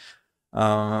find.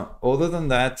 Other than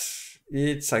that,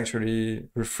 it's actually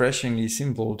refreshingly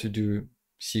simple to do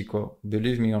SQL.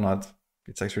 Believe me or not,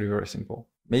 it's actually very simple.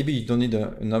 Maybe you don't need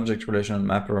an object relational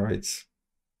mapper. It's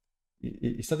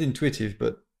not intuitive,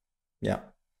 but yeah,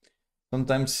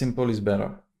 sometimes simple is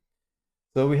better.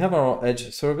 So we have our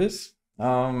edge service.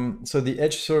 So the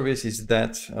edge service is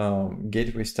that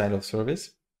gateway style of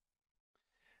service.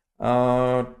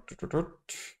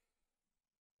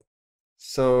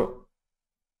 So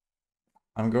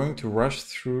I'm going to rush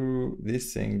through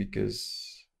this thing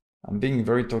because I'm being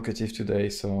very talkative today.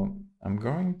 So I'm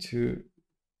going to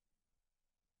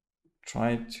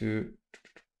try to,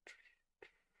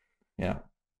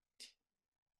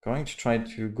 going to try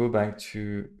to go back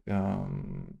to,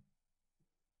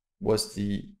 what's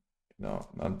the, no,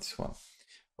 not this one.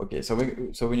 Okay, so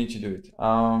we need to do it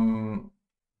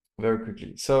very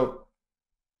quickly. So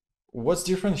what's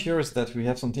different here is that we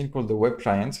have something called the web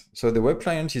client. So the web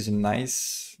client is a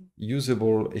nice,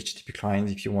 usable HTTP client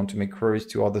if you want to make queries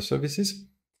to other services.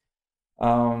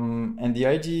 And the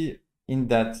idea in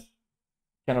that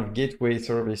kind of gateway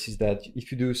service is that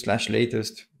if you do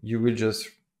 /latest, you will just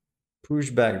push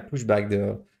back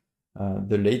the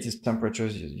latest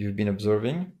temperatures you've been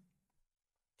observing.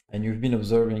 And you've been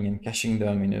observing and caching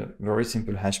them in a very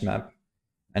simple hash map.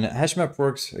 And a hash map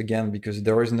works, again, because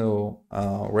there is no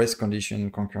race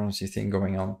condition concurrency thing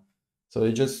going on. So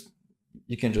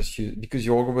you can just use, because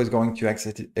you're always going to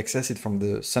access it from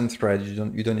the same thread. You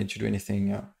don't need to do anything.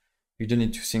 You don't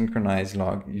need to synchronize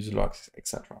use logs,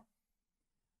 etc.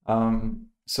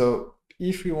 So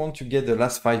if we want to get the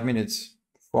last 5 minutes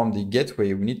from the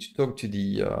gateway, we need to talk to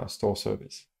the store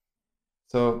service.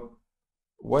 So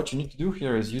what you need to do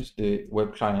here is use the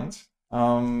web client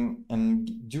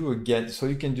and do a get. So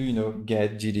you can do,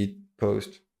 get, delete,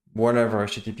 post, whatever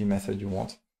HTTP method you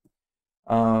want.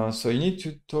 So you need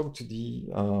to talk to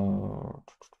the,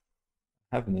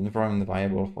 have an environment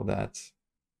variable for that.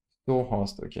 Store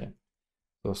host, okay.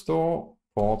 So store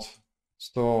port,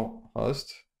 store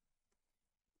host,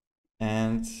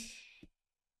 and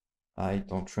I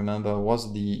don't remember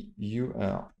what's the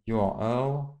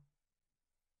URL.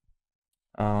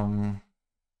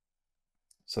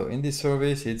 So in this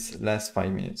service, it's last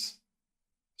 5 minutes.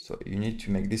 So you need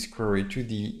to make this query to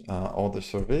the other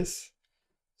service.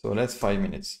 So last 5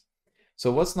 minutes.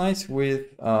 So what's nice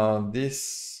with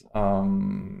this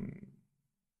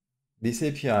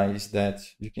API is that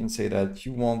you can say that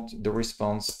you want the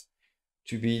response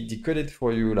to be decoded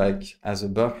for you, like as a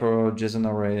buffer, JSON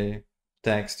array,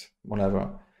 text,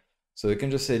 whatever. So you can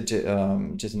just say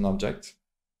JSON object.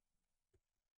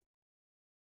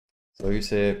 So you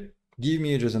say, give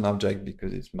me a JSON object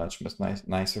because it's much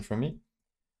nicer for me.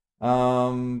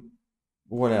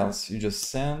 What else? You just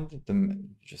send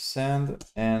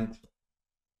and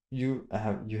you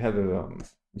have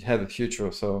a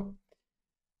future. So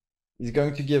it's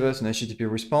going to give us an HTTP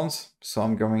response. So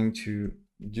I'm going to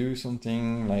do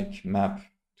something like map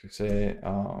to say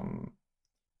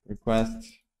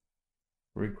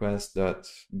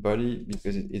request.body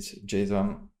because it's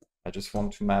JSON. I just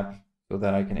want to map so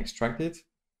that I can extract it.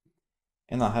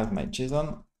 And I have my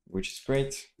JSON, which is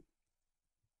great.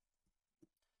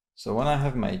 So when I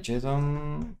have my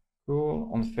JSON,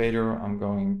 cool, on failure, I'm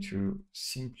going to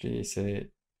simply say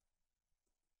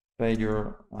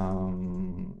failure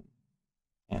and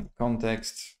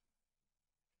context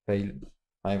fail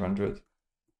 500.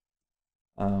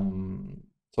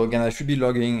 So again, I should be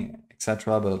logging,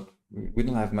 etc., but we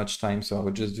don't have much time, so I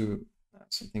would just do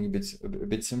something a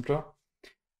bit simpler.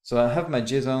 So I have my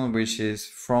JSON, which is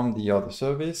from the other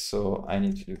service. So I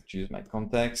need to use my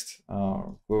context,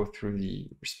 go through the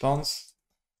response.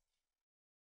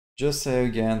 Just say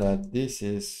again that this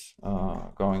is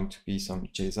going to be some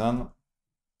JSON.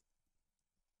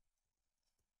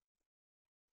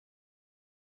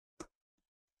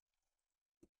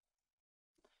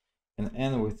 And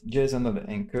end with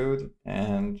JSON.encode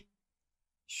and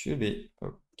should be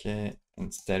okay.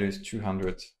 And status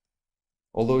 200.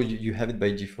 Although you have it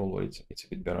by default, it's a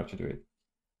bit better to do it.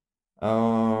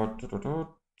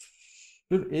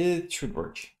 It should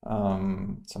work.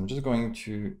 So I'm just going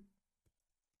to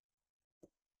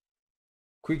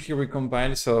quickly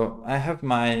recompile. So I have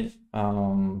my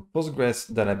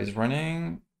Postgres database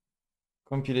running.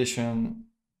 Compilation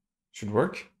should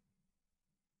work.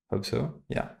 Hope so.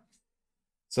 Yeah.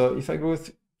 So if I go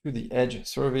to the Edge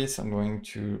service, I'm going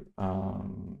to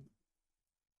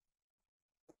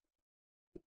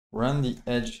run the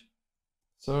Edge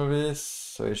service.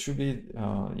 So it should be,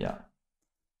 yeah.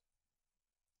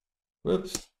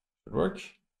 Whoops, should work.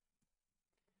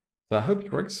 So I hope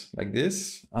it works like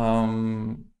this.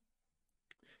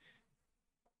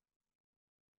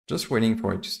 Just waiting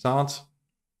for it to start.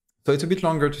 So it's a bit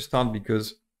longer to start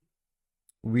because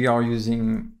we are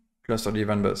using clustered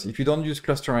event bus. If you don't use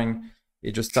clustering,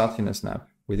 it just starts in a snap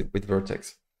with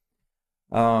Vert.x.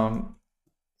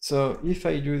 So if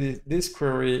I do this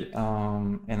query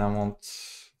and I want,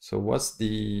 so what's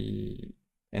the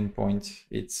endpoint?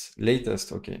 It's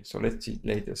latest. Okay, so let's see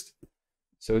latest.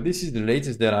 So this is the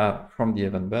latest data from the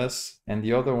event bus, and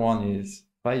the other one is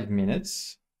 5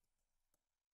 minutes.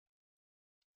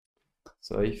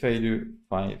 So if I do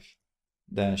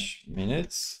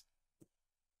 5-minutes,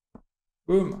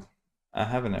 boom, I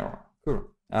have an error.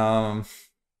 Cool.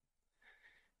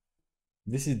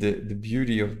 This is the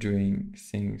beauty of doing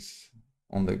things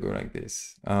on the go like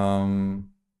this.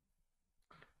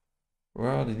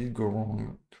 Where did it go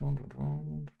wrong?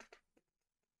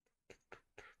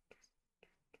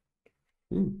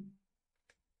 Ooh.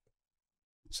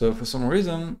 So for some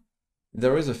reason,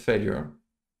 there is a failure.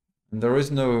 And there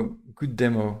is no good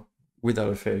demo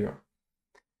without a failure.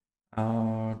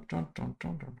 So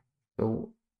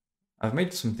I've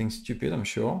made something stupid, I'm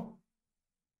sure.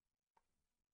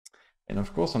 And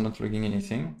of course, I'm not logging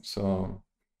anything, so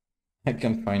I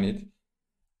can't find it.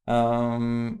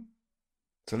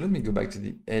 So let me go back to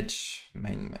the Edge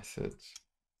main method.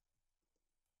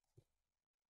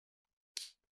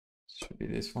 Should be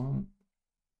this one.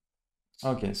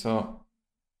 Okay, so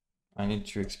I need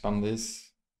to expand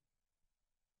this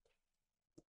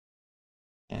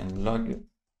and log.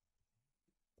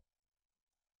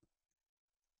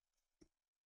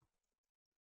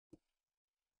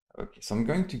 Okay, so I'm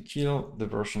going to kill the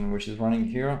version which is running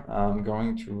here. I'm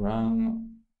going to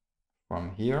run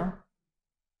from here.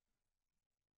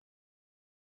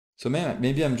 So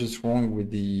maybe I'm just wrong with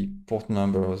the port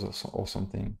numbers or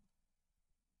something.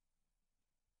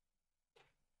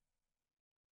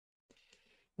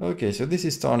 Okay, so this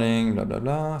is starting, blah, blah,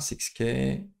 blah,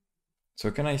 6K.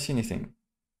 So can I see anything?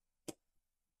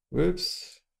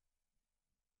 Whoops.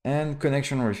 And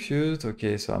connection refused.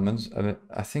 Okay, so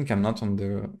I think I'm not on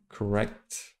the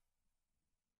correct.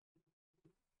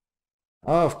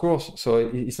 Oh, of course. So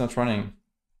it's not running.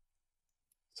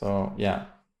 So yeah.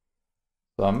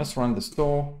 So I must run the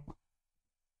store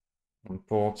on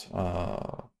port.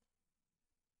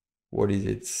 What is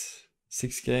it?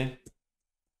 6K.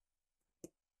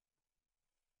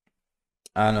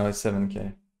 Ah no, it's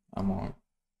 7K. I'm wrong.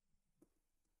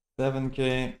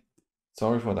 7K.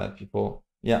 Sorry for that, people.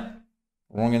 Yeah,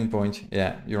 wrong endpoint.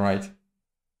 Yeah, you're right.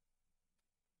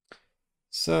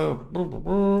 So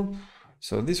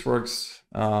this works.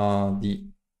 The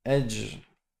edge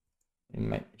in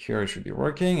my here should be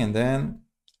working, and then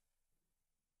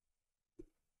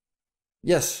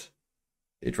yes,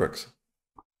 it works.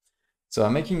 So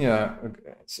I'm making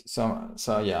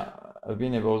so yeah, I've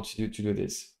been able to do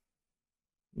this.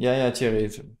 Yeah, Thierry,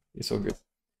 it's all good.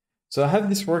 So I have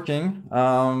this working.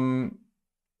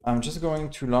 I'm just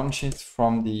going to launch it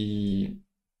from the,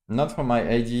 not from my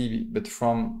IDE, but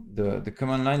from the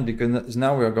command line, because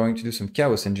now we are going to do some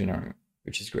chaos engineering,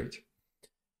 which is great.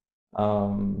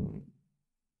 So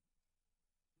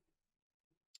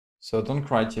don't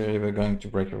cry, Thierry, we're going to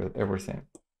break everything.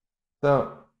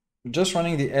 So just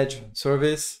running the Edge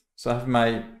service. So I have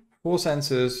my 4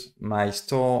 sensors, my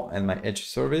store, and my Edge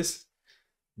service.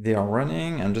 They are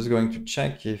running. I'm just going to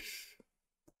check if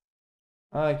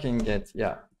I can get,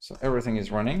 yeah, so everything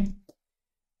is running.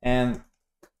 And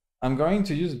I'm going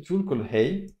to use a tool called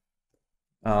Hey.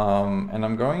 And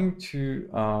I'm going to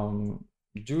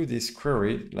do this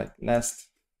query like last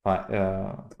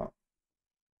 5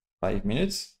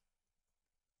 minutes.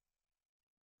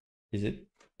 Is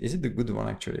it the good one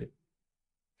actually?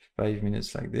 5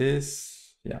 minutes like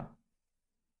this. Yeah.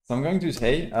 So I'm going to use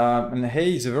Hey, and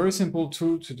Hey is a very simple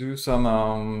tool to do some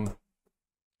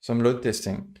load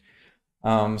testing.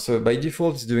 So by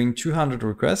default, it's doing 200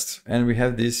 requests, and we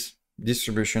have this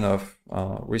distribution of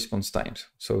response times.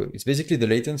 So it's basically the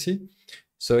latency.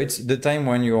 So it's the time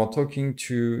when you are talking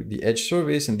to the edge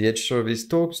service, and the edge service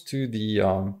talks to the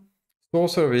store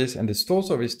service, and the store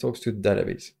service talks to the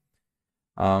database.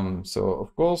 So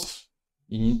of course,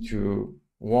 you need to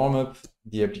warm up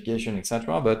the application,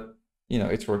 etc. But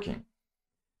it's working.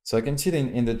 So I can see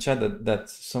in the chat that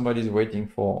somebody is waiting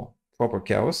for proper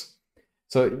chaos.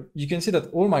 So you can see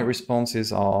that all my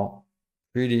responses are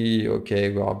pretty okay.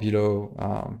 We are below.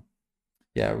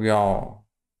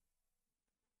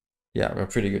 We're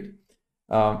pretty good.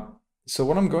 So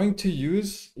what I'm going to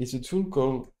use is a tool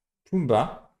called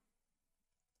Pumbaa.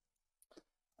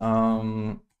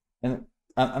 And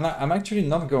I'm actually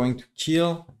not going to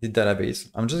kill the database.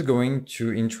 I'm just going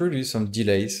to introduce some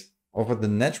delays over the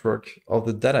network of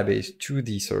the database to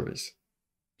the service.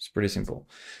 It's pretty simple.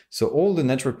 So all the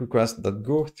network requests that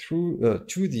go through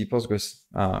to the Postgres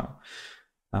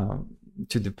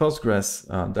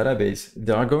database,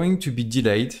 they are going to be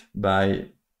delayed by.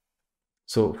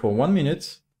 So for 1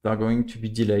 minute, they are going to be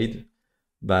delayed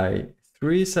by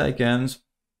 3 seconds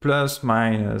plus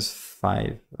minus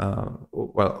 5,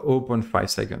 0.5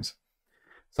 seconds.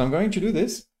 So I'm going to do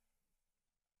this.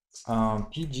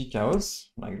 PG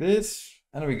chaos like this,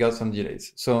 and we got some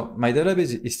delays. So my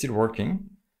database is still working,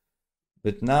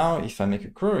 but now if I make a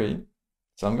query,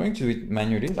 so I'm going to do it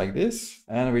manually like this,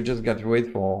 and we just got to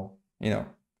wait for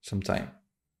some time.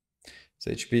 So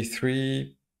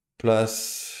HP3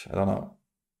 plus, I don't know,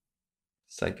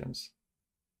 seconds.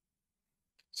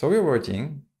 So we're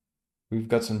waiting, we've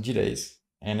got some delays,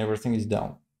 and everything is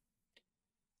down.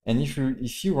 And if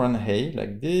you run Hey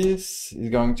like this,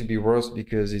 it's going to be worse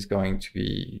because it's going to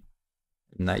be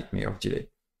a nightmare of delay.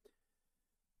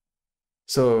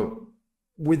 So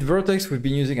with Vert.x, we've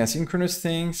been using asynchronous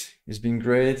things. It's been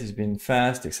great, it's been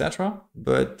fast, etc.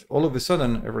 But all of a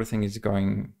sudden, everything is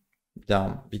going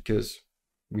down because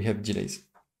we have delays.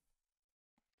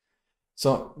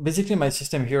 So basically, my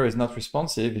system here is not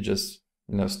responsive; it's just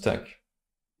stuck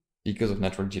because of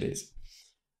network delays.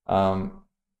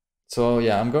 So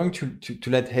yeah, I'm going to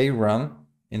let Hey run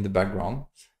in the background.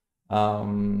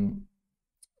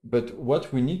 But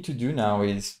what we need to do now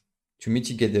is to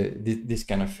mitigate this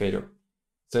kind of failure.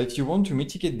 So if you want to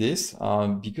mitigate this,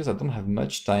 because I don't have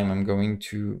much time, I'm going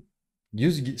to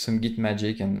use some Git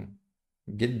magic and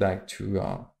get back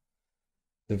to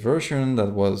the version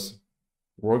that was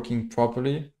working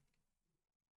properly.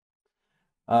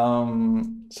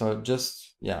 So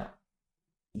just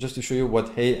to show you what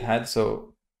Hey had.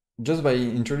 So just by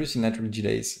introducing network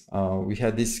delays, we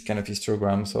had this kind of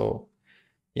histogram. So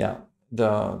yeah,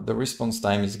 the response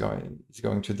time is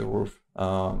going to the roof.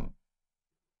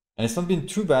 And it's not been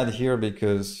too bad here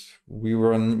because we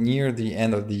were near the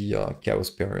end of the chaos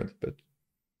period, but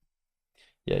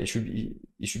yeah, it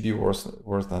should be worse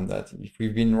than that. If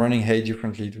we've been running Hey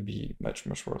differently, it would be much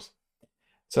worse.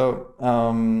 So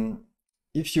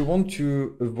if you want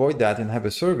to avoid that and have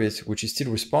a service which is still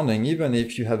responding, even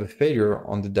if you have a failure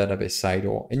on the database side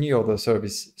or any other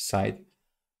service side,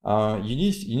 you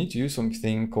need to use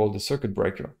something called a circuit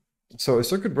breaker. So a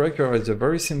circuit breaker is a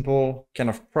very simple kind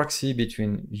of proxy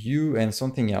between you and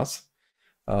something else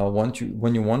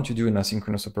when you want to do an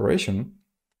asynchronous operation.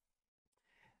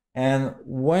 And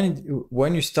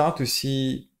when you start to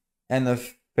see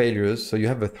enough failures, so you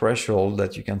have a threshold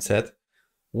that you can set.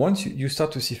 Once you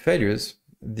start to see failures,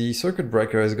 the circuit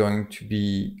breaker is going to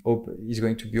be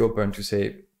open to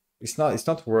say it's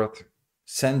not worth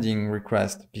sending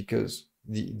requests because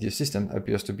the system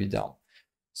appears to be down.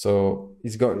 So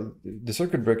the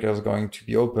circuit breaker is going to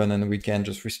be open, and we can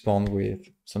just respond with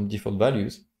some default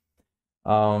values.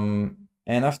 And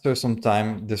after some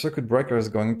time, the circuit breaker is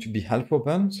going to be half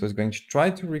open, so it's going to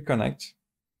try to reconnect.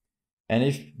 And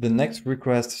if the next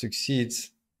request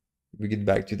succeeds, we get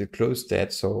back to the closed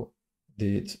state. So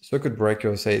the circuit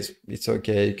breaker says it's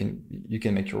okay, you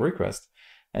can make your request.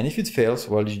 And if it fails,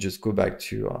 well, you just go back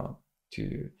to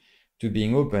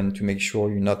being open to make sure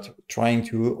you're not trying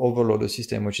to overload a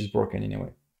system which is broken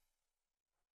anyway.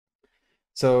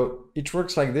 So it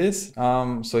works like this.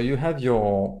 So you have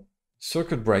your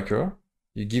circuit breaker,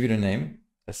 you give it a name,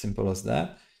 as simple as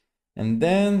that. And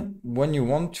then when you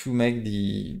want to make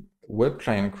the web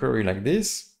client query like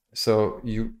this, so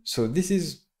this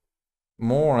is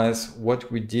more or less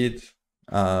what we did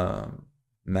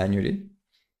manually.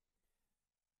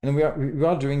 And we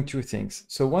are doing two things.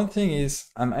 So one thing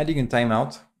is I'm adding a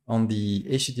timeout on the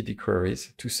HTTP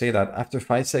queries to say that after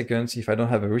 5 seconds, if I don't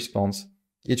have a response,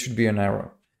 it should be an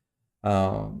error.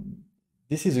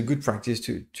 This is a good practice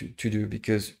to do,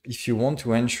 because if you want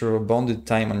to ensure bounded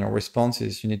time on your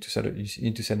responses, you need to set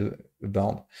a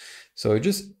bound. So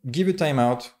just give a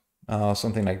timeout,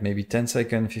 something like maybe 10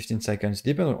 seconds, 15 seconds,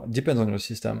 depends on your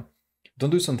system. Don't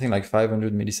do something like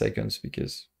 500 milliseconds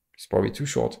because it's probably too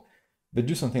short, but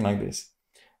do something like this.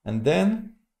 And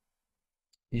then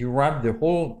you wrap the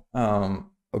whole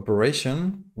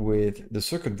operation with the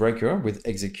circuit breaker with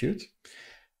execute.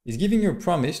 It's giving you a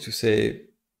promise to say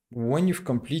when you've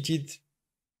completed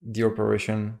the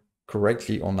operation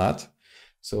correctly or not.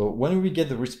 So when we get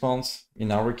the response,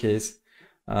 in our case,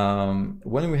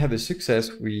 when we have a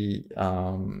success, we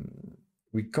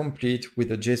complete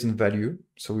with a JSON value.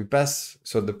 So we pass,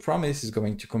 so the promise is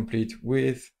going to complete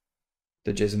with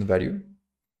the JSON value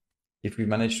if we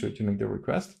manage to make the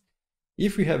request.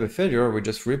 If we have a failure, we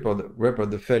just report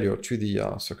the failure to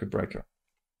the circuit breaker.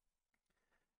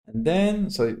 And then,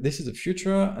 so this is the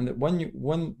future, and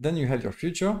then you have your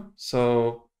future.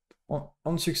 So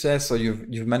on success, so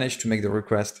you've managed to make the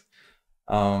request.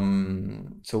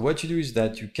 So what you do is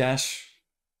that you cache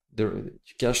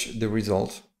the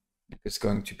result. It's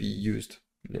going to be used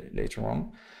later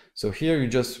on. So here you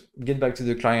just get back to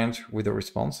the client with a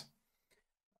response.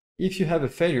 If you have a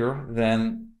failure,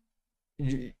 then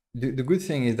the good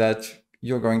thing is that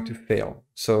you're going to fail.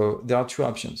 So there are two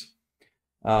options.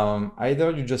 Either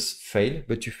you just fail,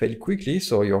 but you fail quickly,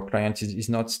 so your client is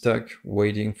not stuck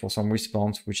waiting for some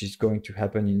response, which is going to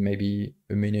happen in maybe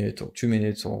a minute or 2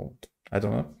 minutes, or I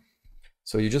don't know.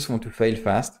 So you just want to fail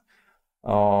fast.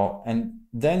 And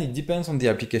then it depends on the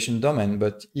application domain.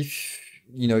 But if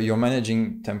you're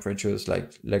managing temperatures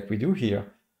like we do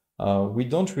here, we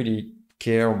don't really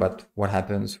care about what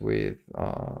happens with.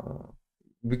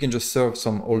 We can just serve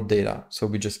some old data, so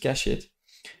we just cache it.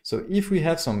 So if we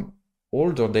have some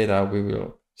older data, we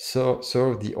will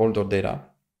serve the older data.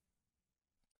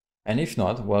 And if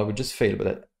not, well, we just fail.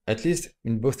 But at least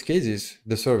in both cases,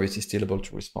 the service is still able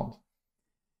to respond.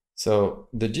 So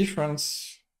the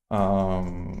difference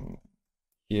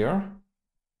here,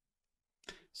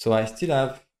 so I still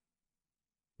have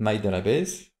my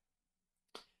database.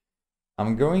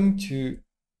 I'm going to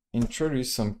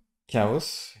introduce some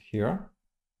chaos here.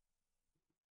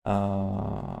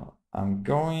 I'm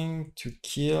going to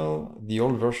kill the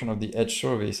old version of the Edge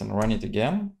service and run it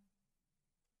again.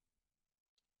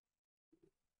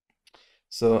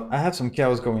 So I have some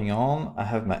chaos going on. I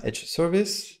have my Edge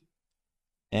service,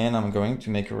 and I'm going to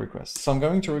make a request. So I'm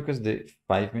going to request the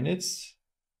 5 minutes.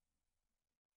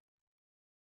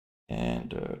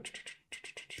 And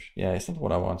yeah, it's not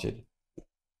what I wanted.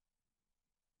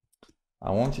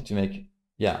 I wanted to make,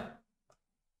 yeah,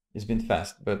 it's been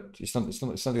fast, but it's not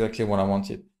exactly what I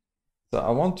wanted. So I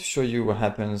want to show you what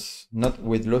happens, not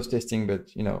with load testing,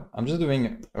 but I'm just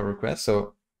doing a request.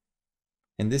 So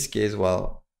in this case,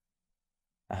 well,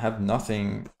 I have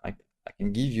nothing I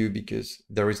can give you because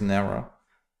there is an error.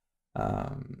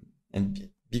 And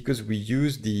because we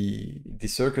use the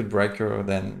circuit breaker,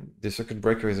 then the circuit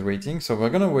breaker is waiting. So we're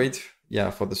gonna wait,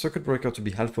 for the circuit breaker to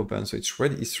be half open. So it's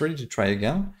ready to try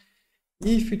again.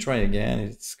 If we try again,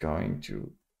 it's going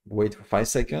to wait for 5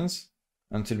 seconds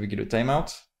until we get a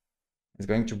timeout. It's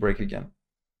going to break again.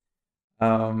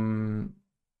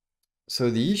 So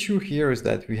the issue here is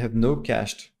that we have no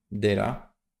cached data.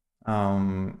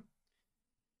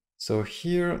 So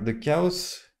here the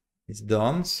chaos is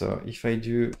done. So if I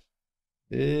do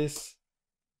this,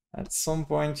 at some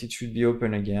point it should be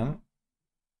open again.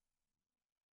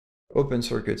 Open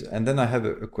circuit. And then I have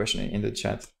a question in the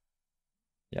chat.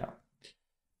 Yeah.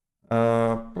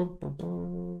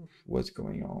 What's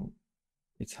going on?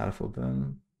 It's half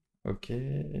open.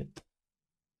 Okay.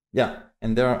 Yeah,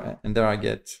 and there I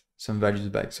get some values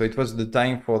back. So it was the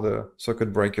time for the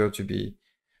circuit breaker to be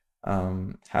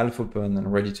half open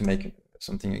and ready to make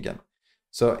something again.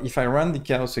 So if I run the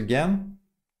chaos again,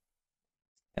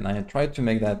 and I try to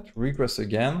make that request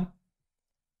again,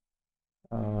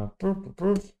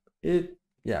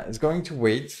 it's going to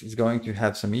wait. It's going to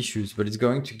have some issues, but it's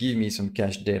going to give me some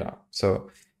cached data.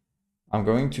 So I'm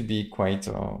going to be quite.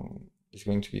 It's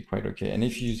going to be quite okay. And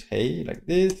if you use hey like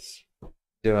this,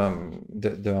 the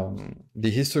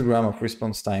histogram of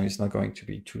response time is not going to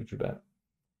be too bad.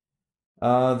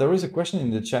 There is a question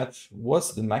in the chat.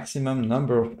 What's the maximum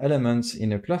number of elements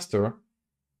in a cluster?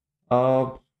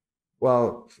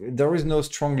 Well, there is no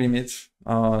strong limit,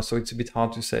 so it's a bit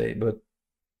hard to say, but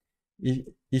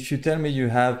if you tell me you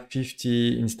have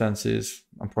 50 instances,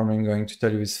 I'm probably going to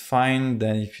tell you it's fine.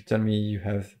 Then if you tell me you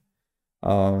have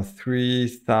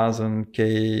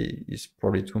 3000K, is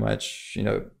probably too much.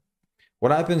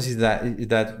 What happens is that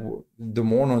the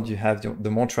more nodes you have,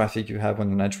 the more traffic you have on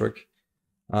your network,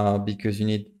 because you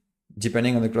need,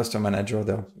 depending on the cluster manager,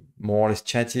 they're more or less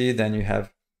chatty. Then you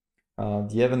have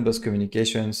the event bus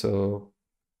communication. So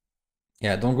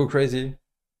yeah, don't go crazy,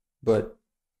 but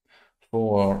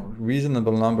for a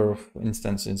reasonable number of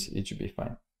instances, it should be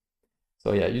fine.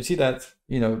 So yeah, you see that,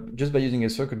 just by using a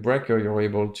circuit breaker, you're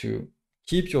able to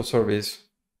keep your service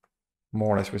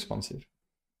more or less responsive.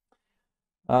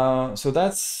 So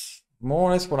that's more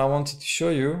or less what I wanted to show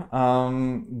you.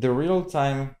 The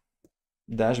real-time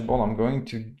dashboard, I'm going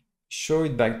to show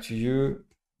it back to you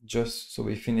just so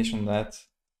we finish on that,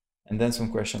 and then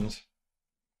some questions.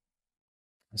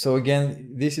 So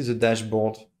again, this is a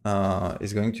dashboard.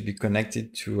 It's going to be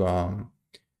connected to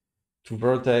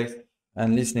Vert.x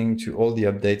and listening to all the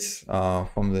updates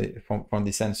from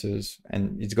the sensors,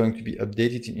 and it's going to be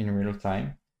updated in real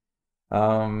time.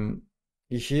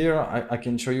 Here I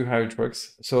can show you how it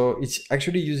works. So it's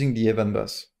actually using the event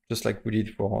bus, just like we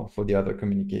did for the other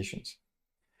communications.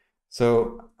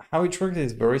 So how it works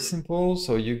is very simple.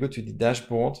 So you go to the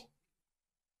dashboard.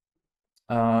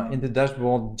 In the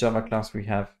dashboard Java class we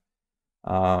have,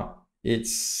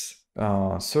 it's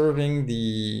serving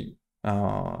the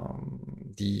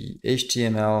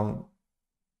HTML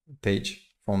page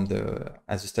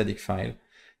as a static file.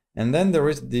 And then there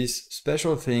is this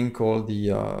special thing called the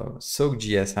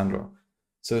SockJS handler.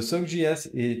 So SockJS,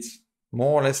 it's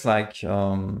more or less like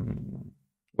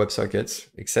WebSockets,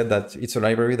 except that it's a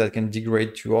library that can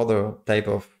degrade to other type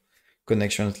of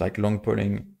connections like long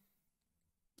polling.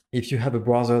 If you have a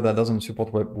browser that doesn't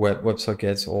support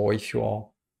WebSockets, or if you are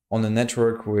on a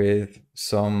network with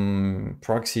some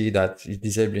proxy that is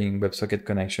disabling WebSocket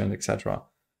connection, etc.,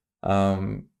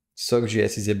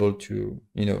 SockJS is able to,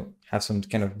 have some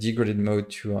kind of degraded mode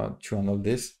to handle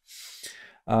this.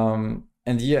 And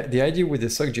the idea with the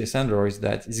SockJS handler is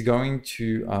that it's going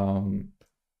to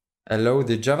allow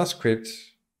the JavaScript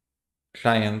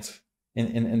client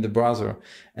in the browser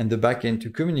and the backend to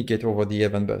communicate over the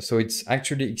event bus. So it's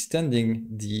actually extending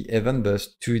the event bus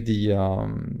to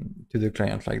the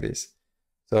client like this.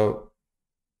 So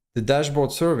the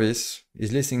dashboard service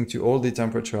is listening to all the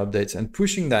temperature updates and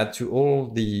pushing that to all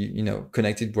the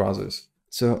connected browsers.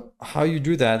 So how you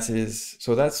do that is,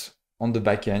 so that's on the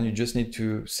backend. You just need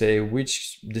to say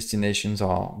which destinations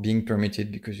are being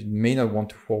permitted, because you may not want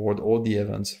to forward all the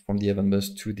events from the event bus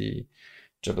to the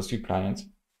JavaScript client.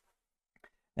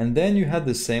 And then you had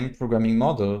the same programming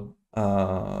model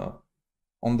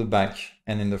on the back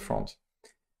and in the front.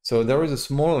 So there is a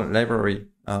small library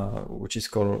which is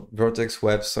called Vert.x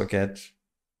WebSocket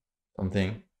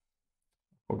something.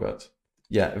 Forgot.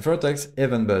 Yeah, Vert.x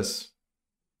event bus.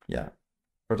 Yeah,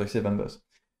 Vert.x event bus.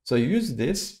 So you use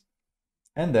this,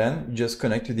 and then you just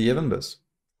connect to the event bus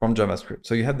from JavaScript.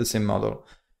 So you have the same model.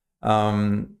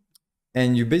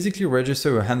 And you basically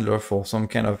register a handler for some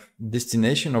kind of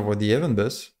destination over the event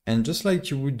bus. And just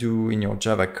like you would do in your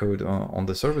Java code on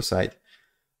the server side,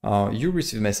 you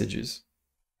receive messages.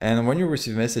 And when you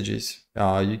receive messages,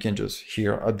 you can just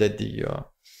here update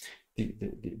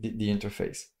the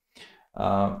interface.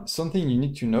 Something you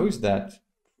need to know is that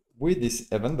with this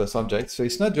event bus object, so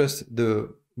it's not just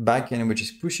the backend which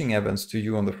is pushing events to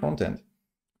you on the front end.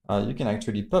 You can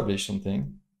actually publish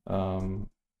something.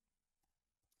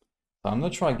 I'm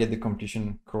not sure I get the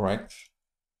completion correct,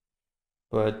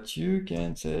 but you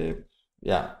can say,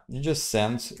 yeah, you just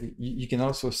send. You can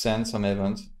also send some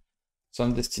event,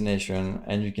 some destination,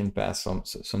 and you can pass some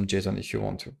JSON if you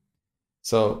want to.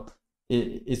 So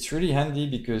it's really handy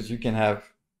because you can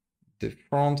have the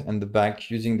front and the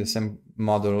back using the same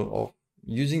model of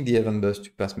using the event bus to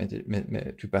pass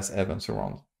events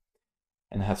around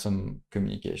and have some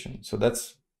communication. So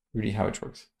that's really how it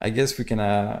works. I guess we can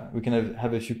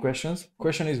have a few questions.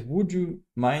 Question is, would you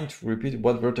mind to repeat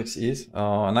what Vert.x is?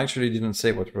 And actually didn't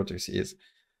say what Vert.x is.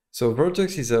 So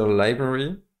Vert.x is a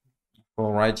library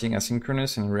for writing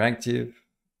asynchronous and reactive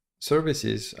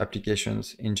services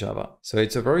applications in Java. So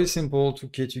it's a very simple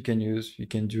toolkit you can use. You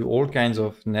can do all kinds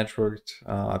of networked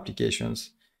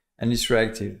applications, and it's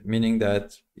reactive, meaning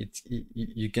that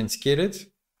you can scale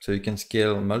it. So you can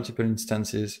scale multiple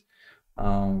instances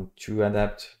to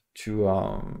adapt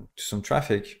to some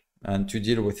traffic and to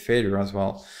deal with failure as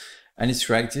well. And it's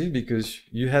reactive because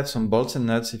you have some bolts and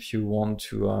nuts if you want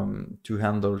to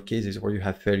handle cases where you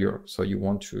have failure. So you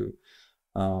want to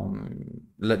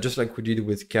just like we did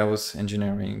with chaos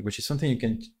engineering, which is something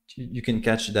you can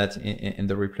catch that in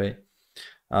the replay.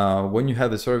 When you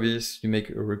have a service, you make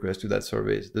a request to that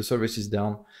service. The service is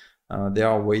down. There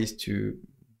are ways to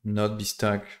not be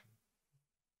stuck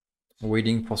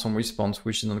waiting for some response,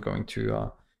 which is not going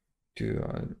to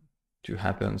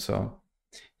happen. So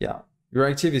yeah,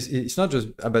 reactive it's not just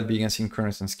about being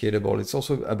asynchronous and scalable. It's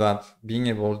also about being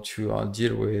able to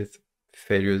deal with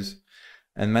failures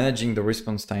and managing the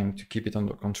response time to keep it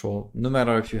under control, no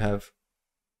matter if you have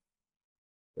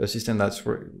a system that's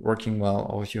working well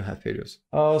or if you have failures.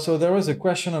 So there was a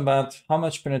question about how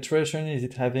much penetration is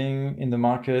it having in the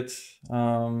market?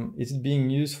 Is it being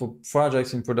used for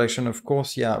projects in production? Of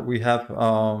course, yeah, we have.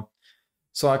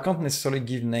 So I can't necessarily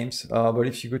give names, but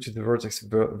if you go to the Vert.x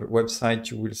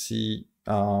website, you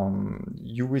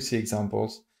will see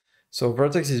examples. So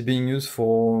Vert.x is being used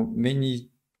for many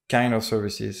kind of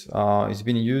services. It's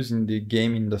been used in the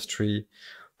game industry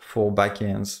for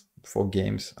backends, for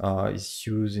games. It's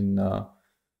used in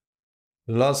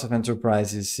lots of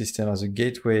enterprises system as a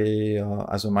gateway,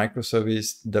 as a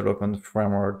microservice development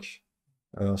framework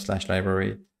 /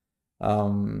 library.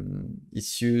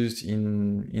 It's used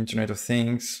in Internet of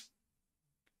Things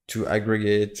to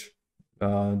aggregate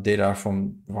data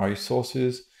from various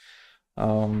sources.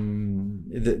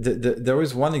 There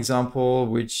is one example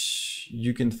which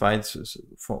you can find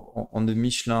on the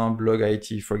Michelin blog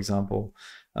IT, for example.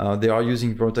 They are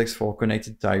using Vert.x for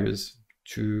connected tires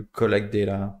to collect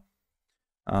data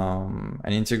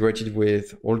and integrate it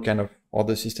with all kind of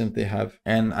other systems they have.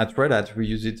 And at Red Hat, we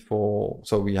use it for,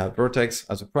 so we have Vert.x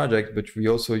as a project, but we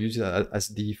also use it as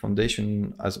the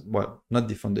foundation, as well, not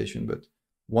the foundation, but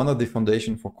one of the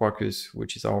foundation for Quarkus,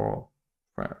 which is our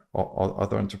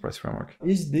other enterprise framework.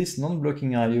 Is this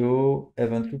non-blocking IO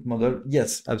event loop model?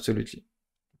 Yes, absolutely.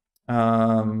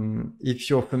 If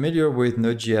you're familiar with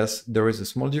Node.js, there is a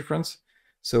small difference.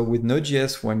 So with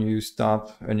Node.js, when you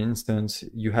start an instance,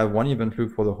 you have one event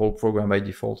loop for the whole program by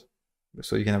default.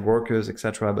 So you can have workers,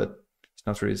 etc., but it's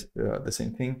not really the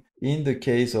same thing. In the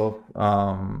case of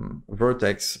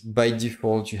Vert.x, by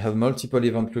default, you have multiple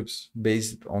event loops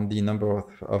based on the number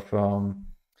of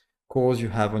cores you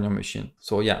have on your machine.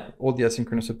 So yeah, all the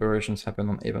asynchronous operations happen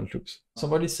on event loops.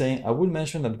 Somebody's saying, I would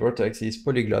mention that Vert.x is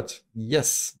polyglot.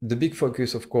 Yes, the big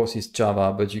focus, of course, is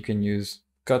Java, but you can use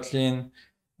Kotlin,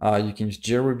 you can use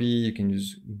JRuby, you can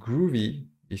use Groovy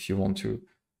if you want to.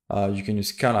 You can use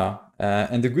Scala.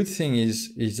 And the good thing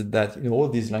is that in all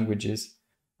these languages,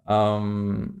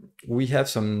 we have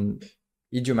some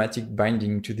idiomatic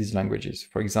binding to these languages.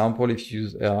 For example, if you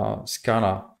use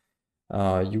Scala,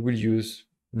 you will use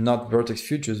not Vert.x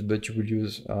futures, but you will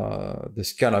use the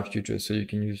Scala futures. So you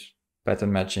can use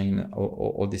pattern matching,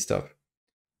 all this stuff.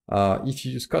 If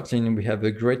you use Kotlin, we have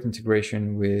a great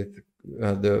integration with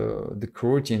the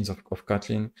coroutines of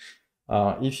Kotlin.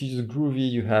 If you use Groovy,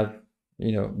 you have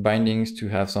bindings to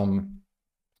have some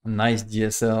nice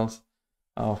DSLs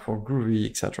for Groovy,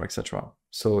 etc., etc.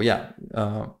 So yeah,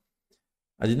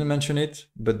 I didn't mention it,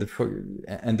 but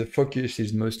the focus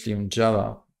is mostly on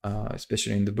Java,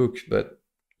 especially in the book. But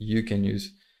you can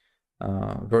use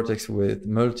Vert.x with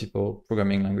multiple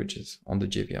programming languages on the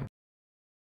JVM.